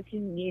seen this, you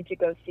need to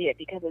go see it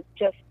because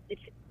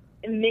it's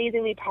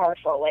amazingly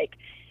powerful. Like,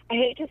 I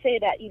hate to say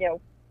that,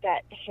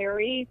 that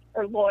Harry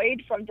or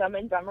Lloyd from Dumb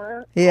and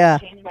Dumber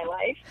changed my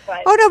life.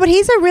 But oh no, but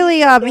he's a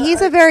really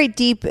he's a very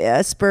deep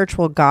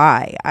spiritual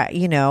guy,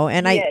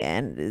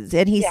 and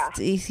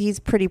he's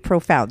pretty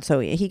profound. So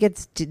he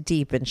gets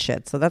deep in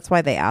shit. So that's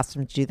why they asked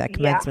him to do that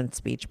commencement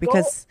speech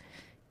because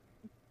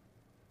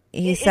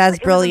he says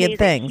brilliant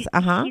things.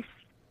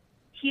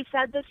 He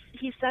said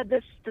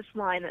this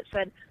line that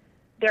said,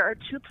 "There are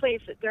two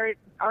places.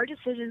 Our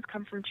decisions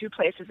come from two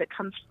places. It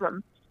comes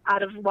from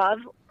out of love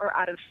or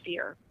out of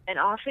fear. And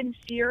often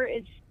fear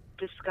is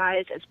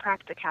disguised as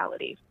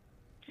practicality."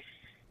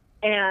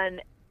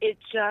 And it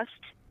just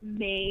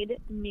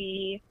made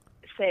me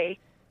say,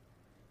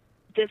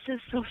 this is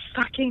so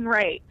fucking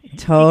right.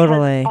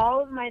 Totally. Because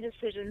all of my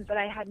decisions that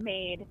I had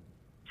made,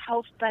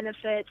 health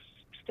benefits,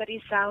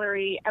 steady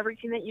salary,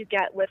 everything that you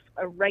get with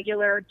a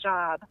regular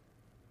job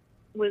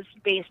was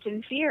based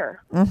in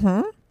fear.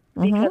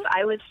 Because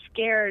I was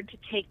scared to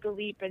take the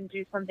leap and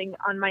do something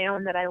on my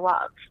own that I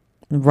love.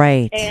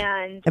 Right.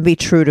 And be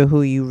true to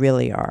who you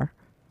really are.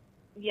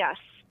 Yes.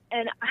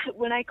 And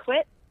when I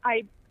quit,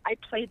 I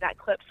played that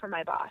clip for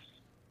my boss.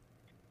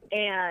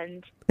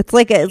 And it's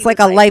like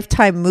a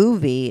Lifetime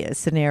movie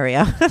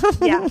scenario.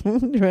 Yeah.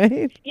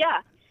 Right?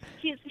 Yeah.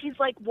 He's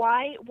like,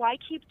 why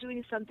keep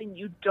doing something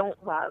you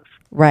don't love?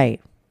 Right.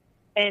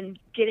 And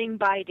getting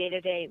by day to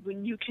day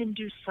when you can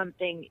do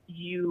something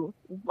you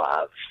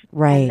love.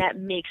 Right. And that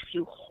makes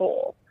you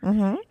whole.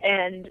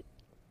 And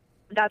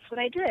that's what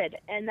I did.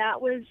 And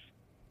that was,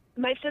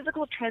 my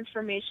physical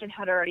transformation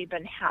had already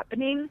been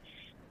happening.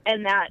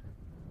 And that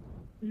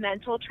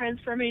mental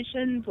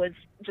transformation was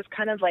just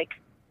kind of like,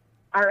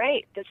 all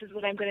right, this is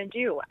what I'm going to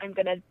do.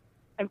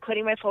 I'm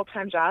quitting my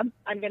full-time job.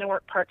 I'm going to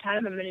work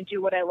part-time. I'm going to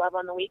do what I love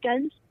on the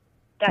weekends.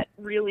 That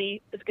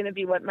really is going to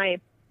be what my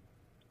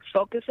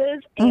focus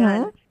is.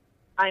 And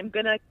I'm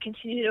going to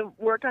continue to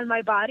work on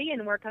my body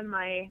and work on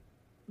my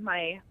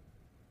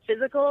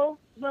physical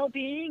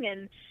well-being.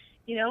 And,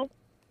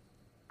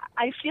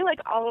 I feel like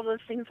all of those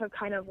things have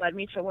kind of led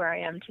me to where I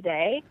am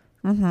today.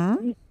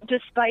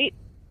 Despite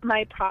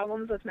my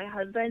problems with my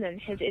husband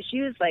and his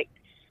issues, like,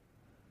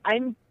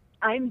 I'm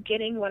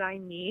getting what I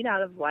need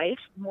out of life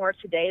more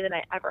today than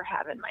I ever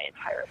have in my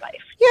entire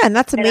life. Yeah, and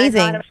that's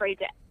amazing. And I'm not afraid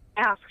to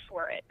ask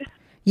for it.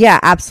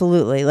 Yeah,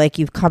 absolutely. Like,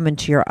 you've come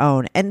into your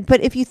own.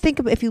 But if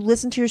you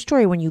listen to your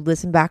story, when you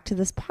listen back to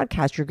this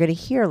podcast, you're going to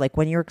hear, like,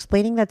 when you're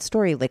explaining that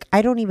story, like,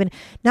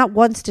 not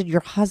once did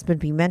your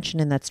husband be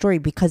mentioned in that story,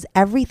 because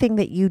everything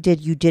that you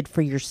did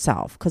for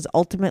yourself. Because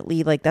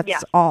ultimately, like,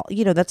 that's all,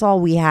 that's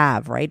all we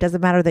have, right? It doesn't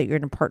matter that you're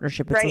in a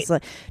partnership. It's just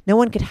like, no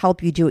one could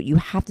help you do it. You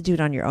have to do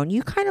it on your own.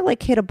 You kind of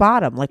like hit a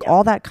bottom, like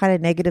all that kind of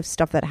negative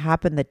stuff that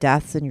happened, the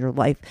deaths in your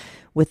life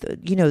with,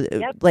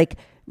 like,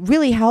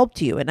 really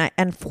helped you.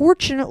 And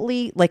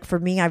fortunately, like, for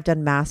me, I've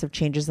done massive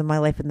changes in my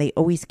life, and they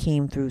always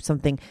came through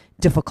something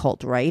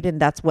difficult, right?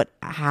 And that's what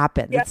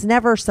happens. It's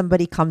never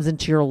somebody comes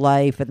into your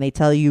life and they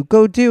tell you,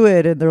 go do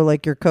it, and they're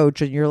like your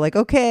coach, and you're like,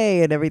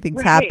 okay, and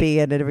everything's happy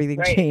and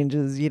everything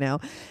changes,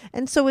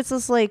 And so it's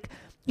just like,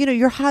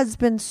 your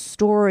husband's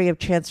story of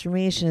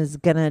transformation is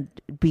gonna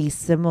be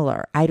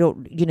similar.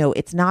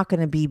 It's not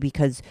gonna be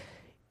because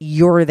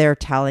you're there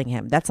telling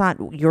him. That's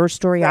not your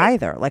story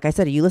either. Like I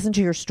said, you listen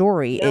to your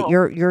story. No.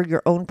 You're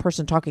your own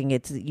person talking.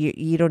 It's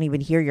you don't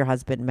even hear your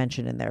husband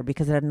mentioned in there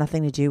because it had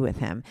nothing to do with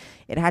him.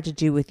 It had to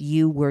do with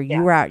you, where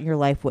you were at in your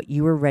life, what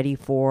you were ready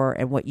for,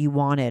 and what you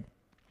wanted.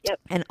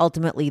 And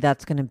ultimately,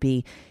 that's going to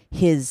be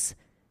his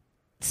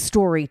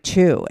story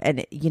too.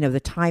 And the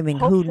timing,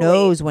 who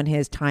knows when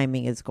his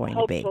timing is going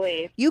to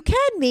be. You can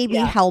maybe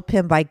help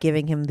him by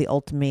giving him the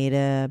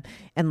ultimatum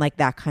and like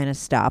that kind of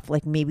stuff.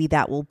 Like, maybe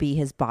that will be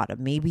his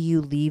bottom. Maybe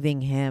you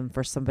leaving him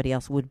for somebody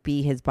else would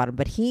be his bottom,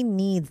 but he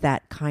needs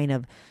that kind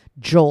of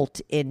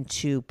jolt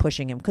into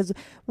pushing him. Because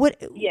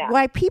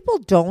why people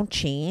don't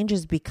change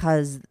is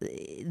because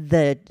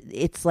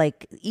it's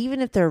like,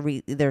 even if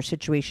their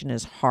situation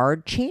is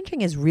hard,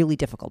 changing is really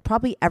difficult.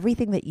 Probably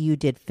everything that you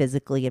did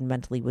physically and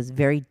mentally was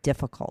very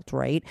difficult,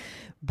 right?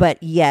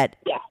 But yet,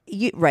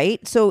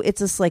 right? So it's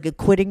just like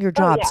quitting your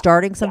job,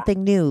 starting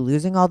something new,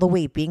 losing all the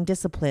weight, being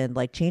disciplined,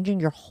 like changing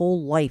your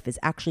whole life is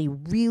actually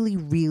really,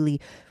 really,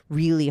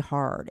 really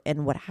hard.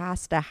 And what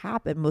has to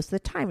happen most of the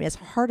time, as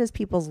hard as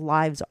people's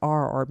lives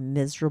are, or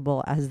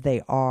miserable as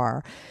they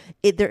are,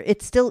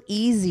 it's still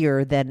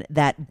easier than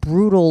that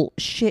brutal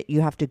shit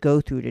you have to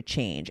go through to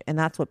change. And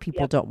that's what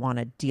people don't want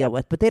to deal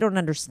with. But they don't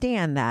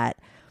understand that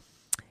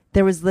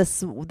There was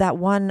that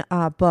one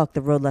book,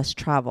 The Road Less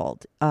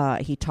Traveled.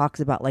 He talks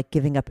about like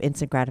giving up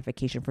instant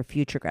gratification for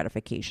future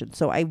gratification.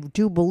 So I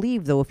do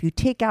believe, though, if you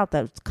take out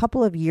those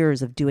couple of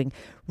years of doing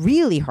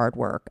really hard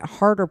work,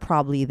 harder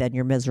probably than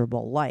your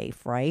miserable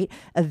life, right?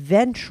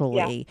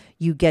 Eventually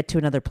you get to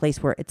another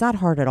place where it's not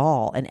hard at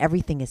all and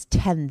everything is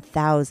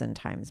 10,000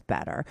 times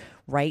better,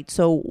 right?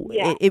 So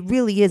it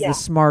really is the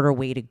smarter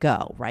way to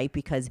go, right?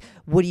 Because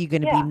what are you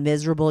going to be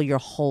miserable your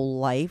whole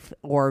life,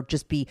 or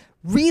just be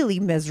really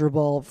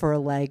miserable for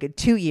like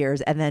 2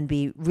 years and then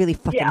be really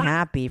fucking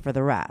happy for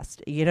the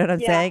rest? You know what I'm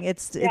saying?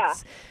 It's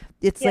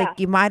like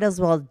you might as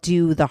well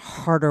do the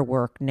harder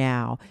work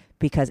now,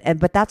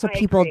 but that's what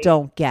people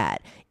don't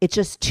get. It's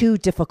just too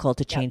difficult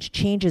to change.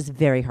 Change is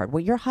very hard.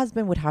 What your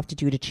husband would have to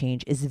do to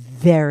change is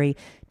very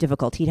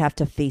difficult. He'd have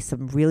to face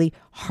some really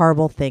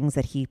horrible things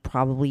that he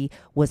probably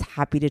was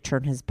happy to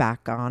turn his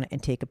back on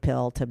and take a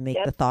pill to make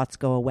the thoughts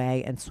go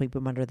away and sweep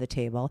them under the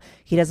table.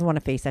 He doesn't want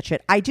to face that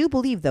shit. I do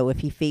believe, though, if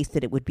he faced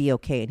it, it would be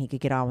okay and he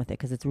could get on with it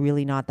because it's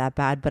really not that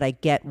bad. But I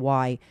get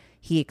why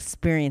he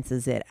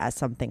experiences it as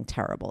something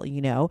terrible. You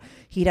know,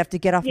 he'd have to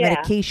get off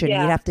medication. He'd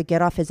have to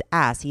get off his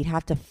ass. He'd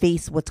have to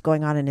face what's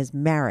going on in his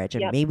marriage.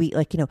 And maybe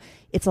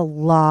it's a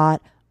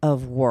lot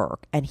of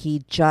work, and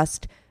he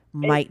just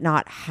might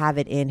not have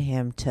it in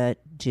him to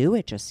do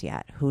it just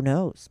yet. Who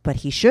knows? But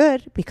he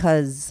should,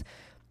 because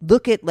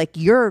look at, like,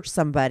 I'm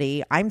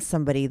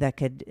somebody that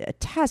could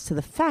attest to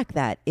the fact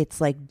that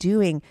it's like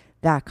doing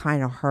that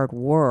kind of hard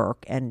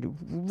work and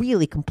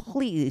really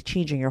completely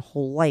changing your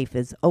whole life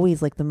is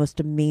always like the most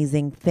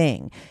amazing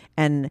thing.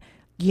 And,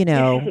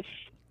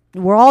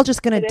 we're all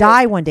just going to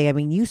die one day. I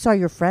mean, you saw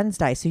your friends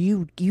die, so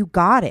you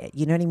got it.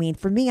 You know what I mean?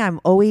 For me,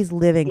 I'm always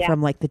living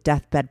from like the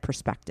deathbed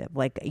perspective.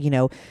 Like,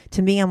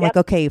 to me, I'm like,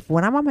 okay,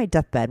 when I'm on my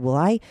deathbed, will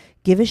I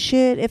give a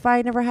shit if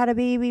I never had a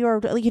baby?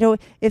 Or,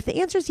 if the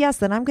answer is yes,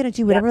 then I'm going to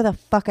do whatever the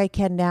fuck I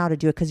can now to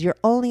do it, because you're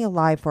only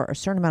alive for a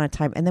certain amount of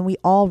time. And then we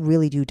all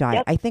really do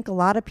die. I think a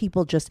lot of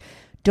people just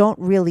don't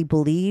really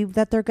believe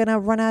that they're going to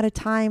run out of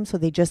time. So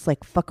they just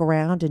like fuck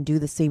around and do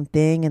the same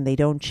thing and they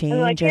don't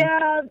change. Like,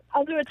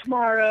 I'll do it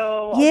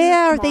tomorrow.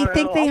 Or they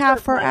think they have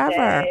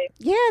forever.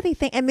 Yeah, they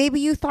think. And maybe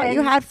you thought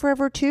you had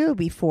forever too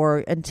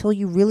before, until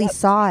you really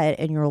saw it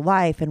in your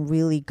life and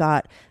really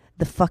got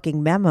the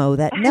fucking memo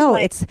that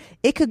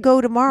it could go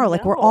tomorrow.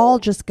 Like, we're all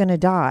just going to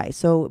die.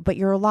 So, but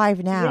you're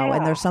alive now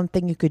and there's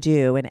something you could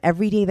do. And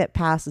every day that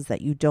passes that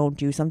you don't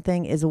do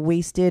something is a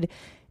wasted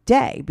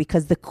day,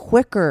 because the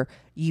quicker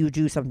you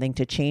do something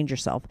to change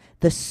yourself,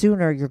 the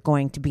sooner you're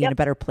going to be in a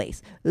better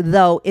place.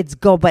 Though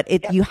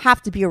you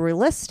have to be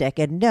realistic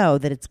and know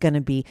that it's going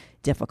to be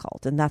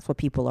difficult, and that's what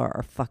people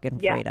are fucking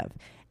afraid of.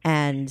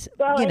 And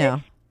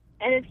and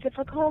it's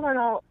difficult on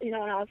all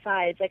on all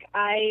sides. Like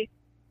I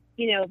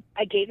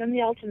gave them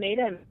the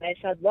ultimatum. I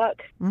said,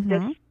 look,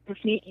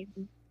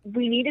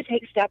 we need to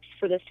take steps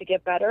for this to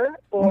get better,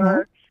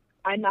 or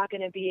I'm not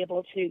going to be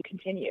able to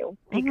continue,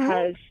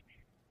 because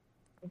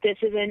this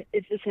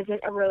isn't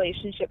a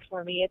relationship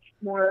for me. It's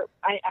more,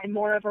 I'm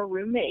more of a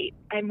roommate.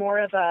 I'm more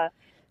of a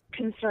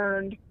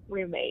concerned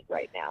roommate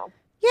right now.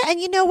 Yeah,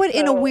 and you know what?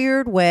 In a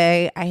weird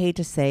way, I hate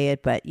to say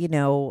it, but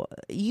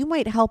you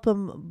might help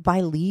him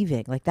by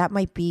leaving. Like, that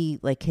might be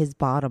like his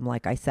bottom,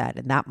 like I said,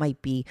 and that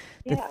might be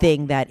the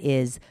thing that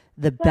is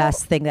the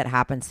best thing that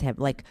happens to him.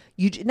 Like,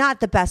 not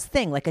the best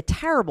thing, like a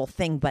terrible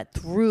thing, but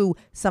through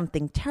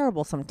something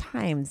terrible,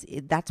 sometimes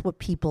that's what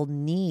people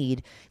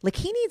need. Like,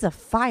 he needs a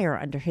fire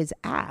under his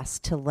ass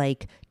to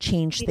like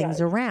change things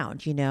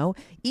around.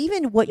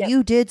 Even what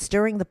you did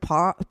stirring the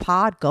pod,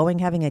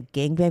 having a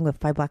gangbang with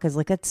 5 Black guys,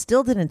 like, that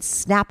still didn't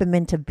snap him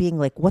into being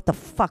like, what the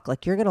fuck?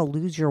 Like, you're gonna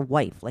lose your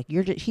wife. Like,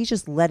 he's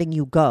just letting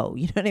you go.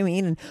 You know what I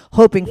mean? And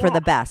hoping for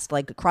the best,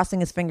 like crossing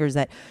his fingers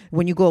that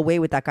when you go away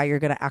with that guy, you're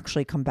gonna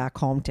actually come back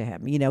home to him.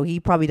 He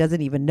probably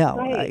doesn't even know,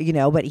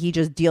 but he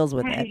just deals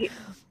with it.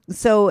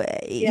 So,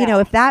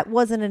 if that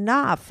wasn't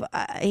enough,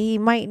 he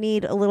might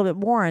need a little bit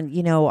more. And,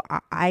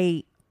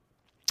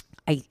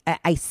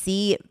 I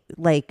see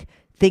like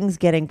things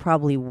getting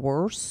probably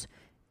worse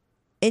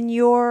in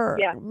your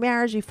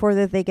marriage before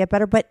that they get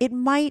better, but it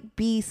might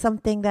be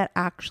something that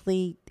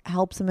actually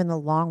helps him in the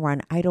long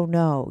run. I don't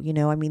know,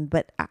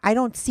 but I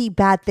don't see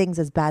bad things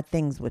as bad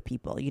things with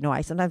people.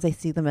 Sometimes I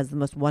see them as the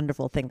most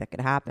wonderful thing that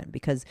could happen,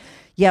 because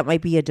it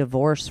might be a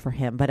divorce for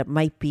him, but it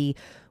might be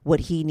what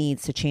he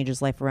needs to change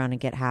his life around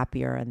and get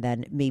happier. And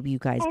then maybe you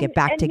guys get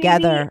back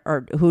together,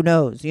 or who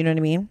knows, you know what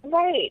I mean?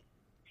 Right.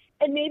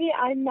 And maybe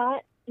I'm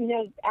not,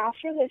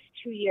 after this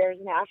 2 years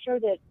and after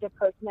the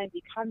person I've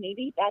become,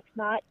 maybe that's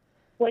not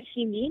what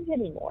he needs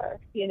anymore,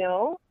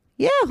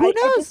 Yeah, who knows?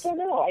 I just don't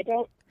know. I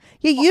don't.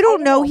 Yeah, you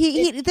don't know.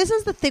 He this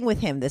is the thing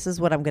with him. This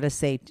is what I'm going to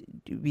say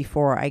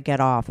before I get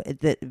off,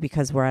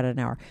 because we're at an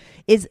hour.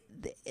 Is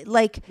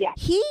like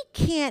he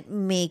can't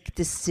make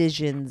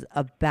decisions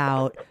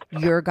about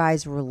your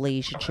guys'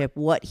 relationship,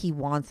 what he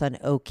wants on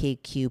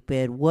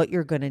OkCupid, what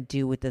you're going to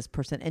do with this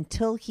person,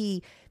 until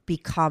he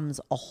becomes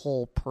a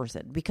whole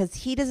person because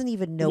he doesn't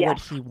even know what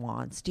he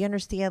wants. Do you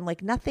understand?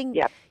 Like nothing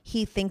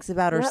he thinks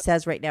about or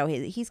says right now,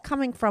 he's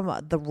coming from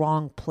the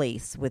wrong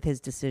place with his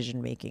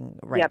decision making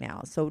right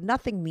now. So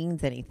nothing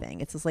means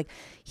anything. It's just like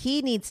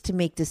he needs to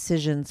make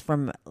decisions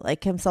from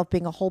like himself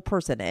being a whole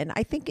person. And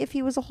I think if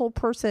he was a whole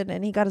person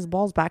and he got his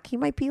balls back, he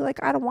might be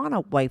like, I don't want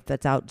a wife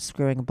that's out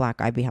screwing a black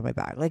guy behind my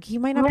back. Like he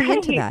might not be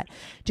into that.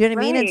 Do you know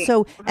what I mean? And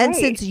so, and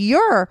since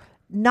you're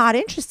not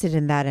interested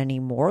in that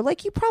anymore,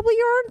 like you probably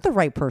aren't the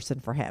right person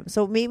for him.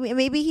 So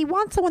maybe he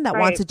wants someone that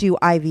wants to do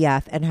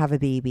IVF and have a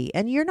baby,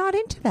 and you're not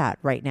into that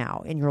right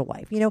now in your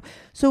life, you know?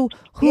 So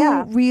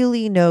who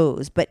really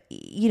knows? But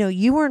you know,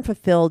 you weren't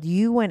fulfilled.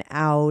 You went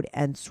out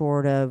and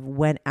sort of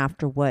went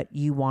after what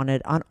you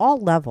wanted on all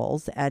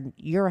levels, and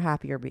you're a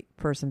happier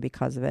person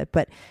because of it,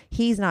 but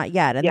he's not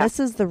yet. And this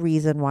is the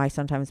reason why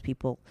sometimes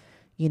people,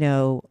 you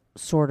know,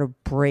 sort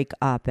of break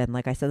up. And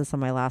like I said this on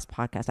my last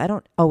podcast, I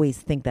don't always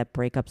think that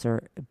breakups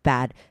are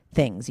bad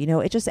things. You know,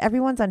 it just,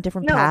 everyone's on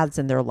different paths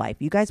in their life.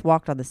 You guys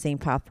walked on the same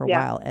path for a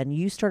while and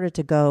you started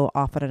to go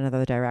off in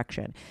another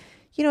direction.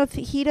 You know, if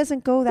he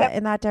doesn't go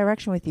in that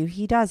direction with you,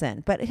 he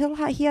doesn't, but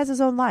he has his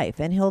own life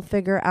and he'll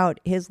figure out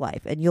his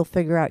life and you'll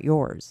figure out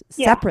yours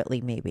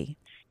separately, maybe.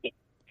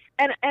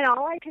 And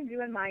all I can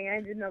do on my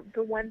end, and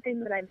the one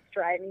thing that I'm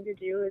striving to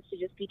do is to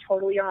just be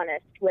totally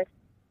honest with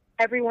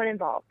everyone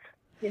involved.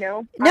 You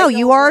know? No,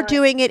 you are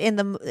doing it in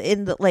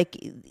the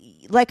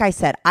like I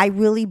said, I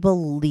really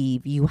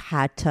believe you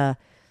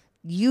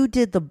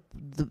did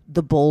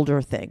the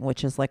bolder thing,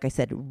 which is, like I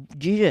said,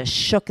 you just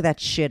shook that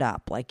shit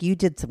up. Like you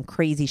did some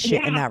crazy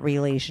shit in that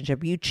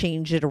relationship. You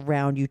changed it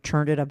around. You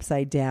turned it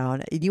upside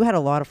down. You had a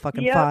lot of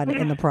fucking fun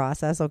in the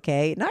process.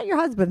 Okay. Not your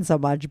husband so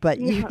much, but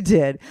you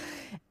did.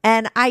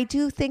 And I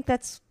do think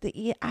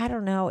I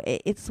don't know,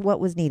 it's what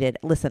was needed.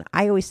 Listen,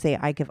 I always say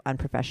I give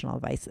unprofessional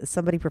advice.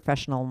 Somebody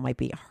professional might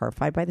be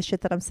horrified by the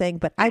shit that I'm saying,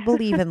 but I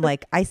believe in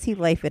I see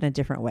life in a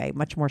different way,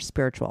 much more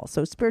spiritual.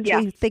 So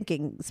spiritually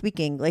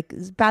speaking, like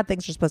bad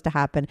things are supposed to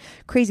happen.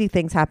 Crazy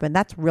things happen.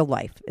 That's real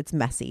life. It's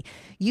messy.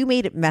 You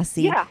made it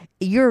messy. Yeah.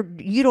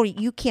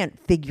 You can't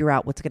figure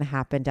out what's going to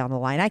happen down the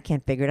line. I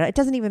can't figure it out. It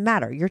doesn't even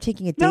matter. You're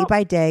taking it day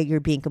by day. You're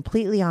being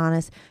completely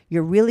honest.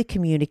 You're really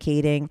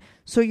communicating.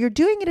 So you're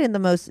doing it in the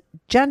most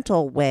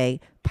gentle way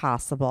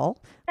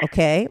possible.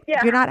 Okay.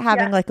 You're not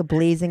having like a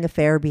blazing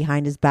affair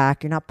behind his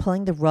back. You're not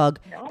pulling the rug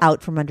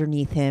out from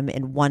underneath him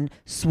in one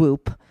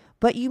swoop,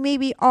 but you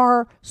maybe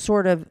are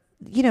sort of,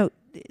 you know,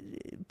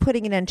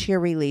 putting an end to your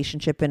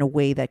relationship in a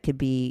way that could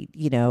be,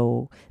 you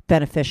know,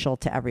 beneficial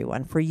to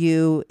everyone. For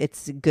you,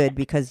 it's good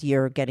because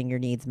you're getting your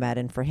needs met.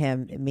 And for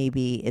him,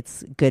 maybe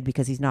it's good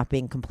because he's not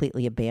being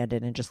completely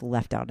abandoned and just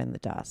left out in the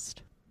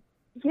dust.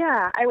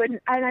 Yeah, I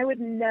would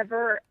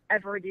never,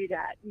 ever do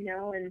that, you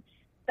know, and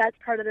that's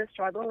part of the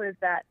struggle is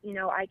that, you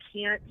know, I'm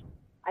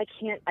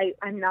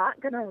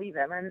not going to leave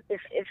him. And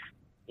if,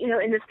 you know,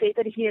 in the state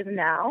that he is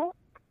now,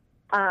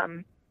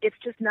 it's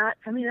just not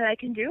something that I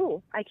can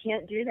do. I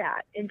can't do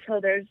that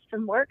until there's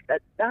some work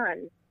that's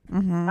done.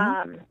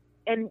 Mm-hmm.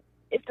 And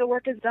if the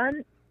work is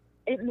done,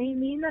 it may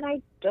mean that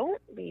I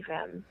don't leave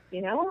him,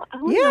 you know?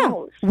 Who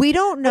knows? We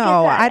don't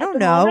know. I don't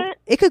know. Moment,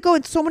 it could go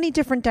in so many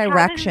different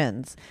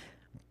directions.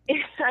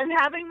 I'm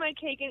having my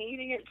cake and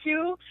eating it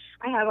too.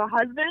 I have a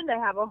husband, I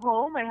have a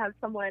home, I have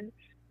someone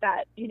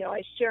that, you know,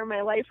 I share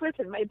my life with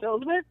and my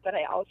bills with, but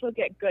I also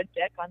get good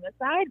dick on the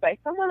side by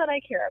someone that I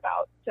care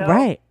about. So,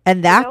 right.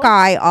 And that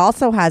guy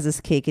also has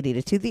his cake and eat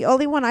it too. The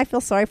only one I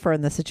feel sorry for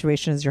in this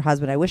situation is your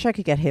husband. I wish I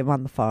could get him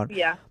on the phone.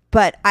 Yeah.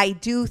 But I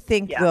do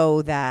think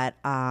though that,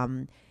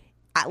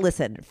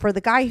 listen, for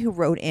the guy who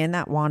wrote in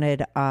that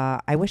wanted,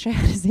 I wish I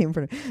had his name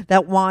for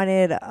that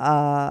wanted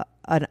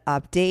an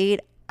update.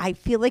 I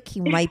feel like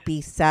he might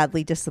be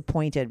sadly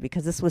disappointed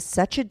because this was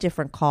such a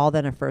different call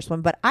than a first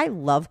one. But I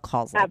love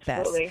calls like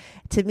this.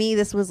 To me,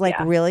 this was like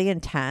really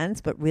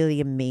intense, but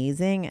really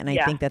amazing. And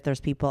I think that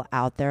there's people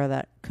out there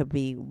that could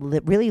be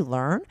really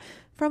learn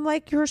from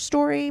like your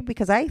story,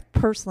 because I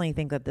personally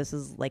think that this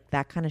is like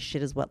that kind of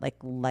shit is what like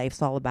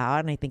life's all about.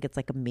 And I think it's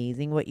like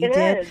amazing what you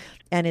did.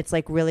 And it's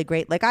like really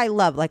great. Like I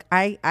love, like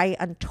I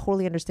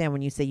totally understand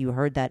when you say you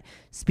heard that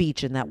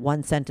speech and that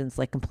one sentence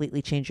like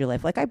completely changed your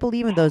life. Like I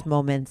believe in those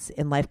moments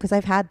in life because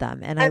I've had them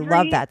and I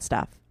love that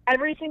stuff.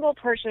 Every single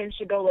person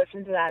should go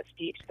listen to that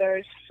speech.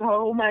 There's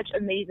so much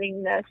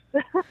amazingness.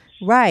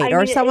 Right.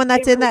 Or someone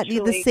that's in that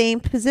the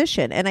same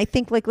position. And I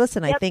think like,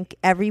 listen, I think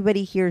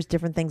everybody hears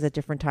different things at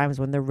different times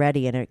when they're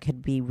ready, and it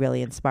could be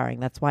really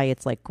inspiring. That's why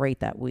it's like great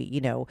that we,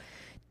 you know,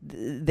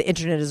 the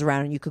internet is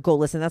around and you could go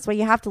listen. That's why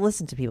you have to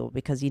listen to people,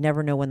 because you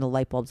never know when the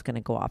light bulb's going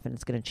to go off and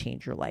it's going to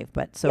change your life.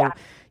 But so,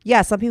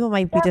 some people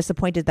might be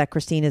disappointed that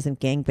Christine isn't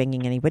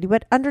gangbanging anybody,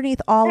 but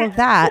underneath all of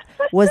that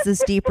was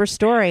this deeper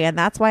story. And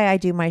that's why I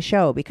do my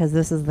show, because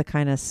this is the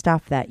kind of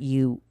stuff that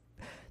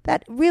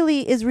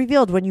really is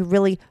revealed when you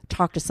really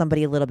talk to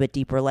somebody a little bit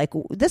deeper. Like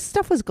this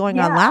stuff was going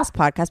on last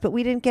podcast, but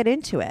we didn't get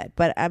into it.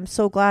 But I'm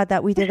so glad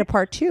that we did a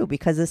part 2,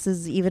 because this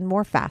is even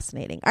more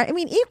fascinating. I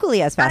mean,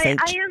 equally as fascinating.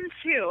 I am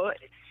too.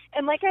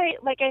 And like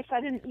I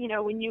said, you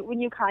know, when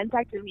you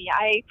contacted me,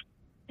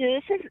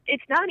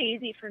 it's not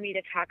easy for me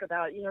to talk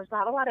about. There's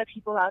not a lot of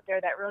people out there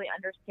that really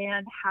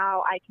understand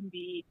how I can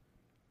be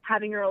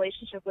having a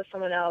relationship with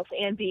someone else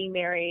and being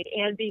married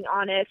and being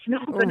honest and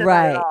open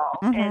about it all.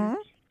 Mm-hmm. And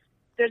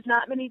there's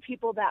not many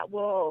people that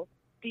will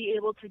be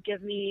able to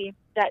give me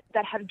that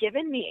have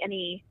given me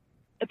any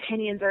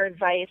opinions or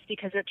advice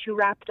because they're too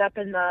wrapped up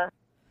in the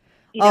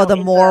the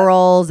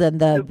morals and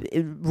the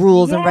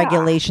rules and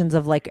regulations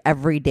of like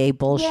everyday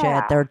bullshit.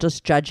 Yeah. They're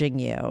just judging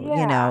you,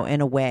 in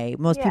a way.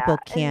 Most people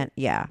can't.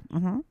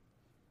 And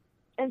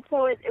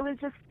so it was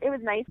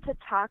nice to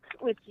talk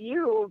with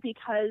you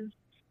because,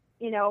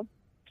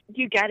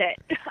 you get it.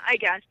 I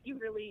guess you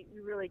really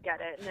get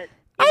it. And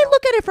I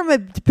look at it from a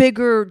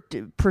bigger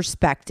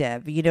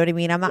perspective. You know what I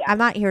mean? I'm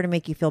not here to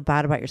make you feel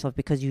bad about yourself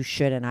because you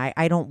shouldn't.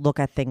 I don't look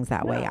at things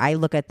that way. I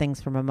look at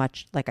things from a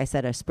much, like I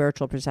said, a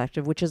spiritual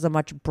perspective, which is a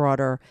much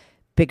broader,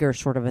 bigger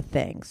sort of a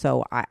thing.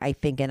 So I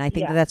think that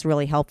that's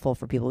really helpful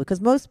for people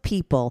because most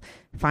people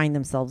find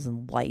themselves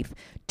in life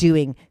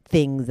doing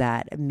things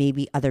that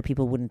maybe other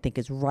people wouldn't think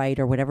is right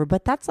or whatever.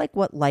 But that's like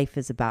what life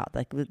is about.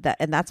 Like that,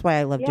 and that's why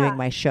I love doing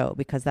my show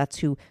because that's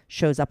who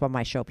shows up on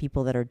my show.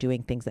 People that are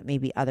doing things that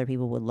maybe other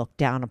people would look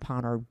down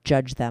upon or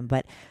judge them,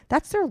 but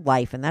that's their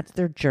life and that's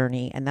their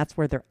journey and that's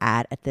where they're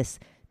at this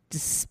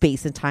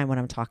space and time when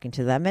I'm talking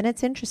to them. And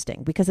it's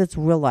interesting because it's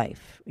real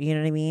life. You know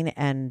what I mean?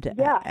 And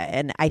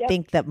I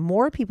think that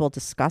more people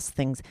discuss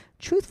things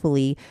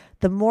truthfully,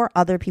 the more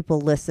other people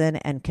listen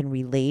and can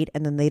relate.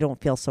 And then they don't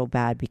feel so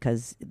bad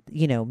because,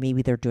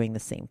 maybe they're doing the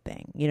same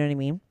thing. You know what I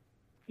mean?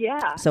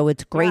 Yeah. So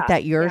it's great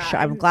that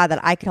I'm glad that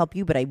I could help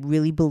you, but I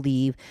really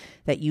believe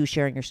that you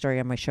sharing your story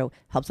on my show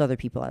helps other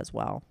people as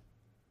well.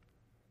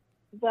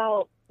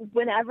 Well,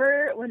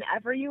 whenever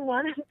you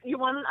want an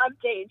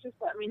update, just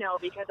let me know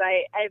because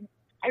I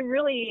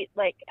really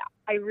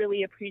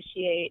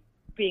appreciate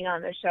being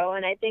on the show,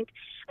 and I think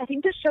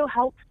the show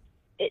helped.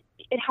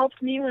 It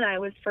helped me when I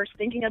was first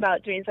thinking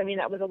about doing something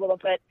that was a little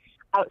bit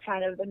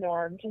outside of the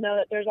norm to know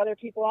that there's other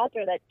people out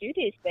there that do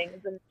these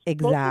things, and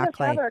most of us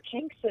have our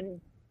kinks and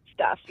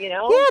stuff, Yeah,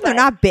 they're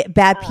not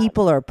bad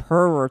people or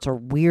perverts or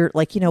weird,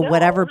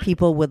 whatever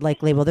people would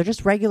label. They're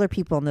just regular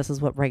people, and this is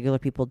what regular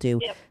people do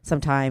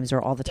sometimes or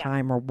all the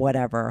time or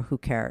whatever. Who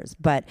cares?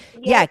 But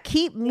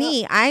keep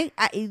me. I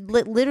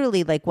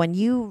literally when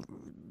you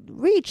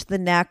reach the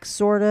next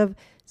sort of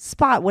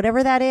spot,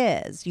 whatever that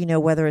is,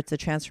 whether it's a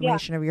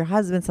transformation of your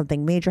husband,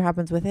 something major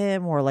happens with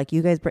him, or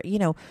you guys,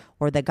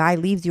 or the guy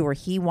leaves you, or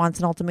he wants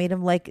an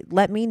ultimatum.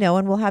 Let me know,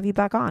 and we'll have you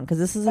back on because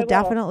this is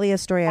definitely a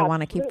story I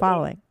want to keep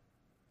following.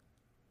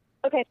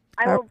 Okay,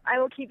 I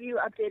will keep you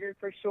updated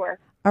for sure.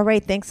 All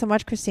right, thanks so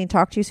much, Christine.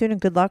 Talk to you soon, and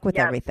good luck with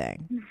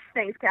everything.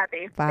 Thanks,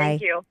 Kathy. Bye.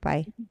 Thank you.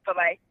 Bye.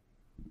 Bye-bye.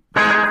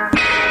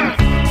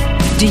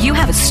 Do you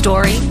have a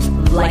story,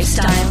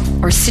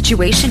 lifestyle, or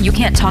situation you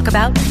can't talk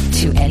about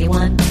to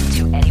anyone?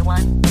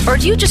 Or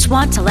do you just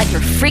want to let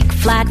your freak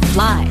flag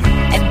fly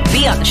and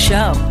be on the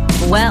show?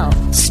 Well,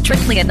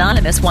 Strictly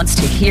Anonymous wants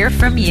to hear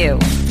from you.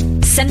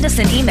 Send us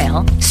an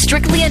email,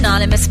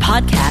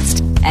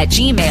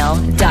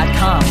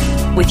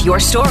 strictlyanonymouspodcast@gmail.com with your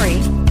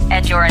story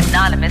and your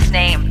anonymous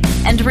name.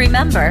 And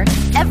remember,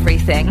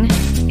 everything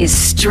is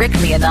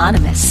strictly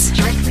anonymous.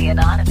 Strictly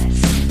Anonymous.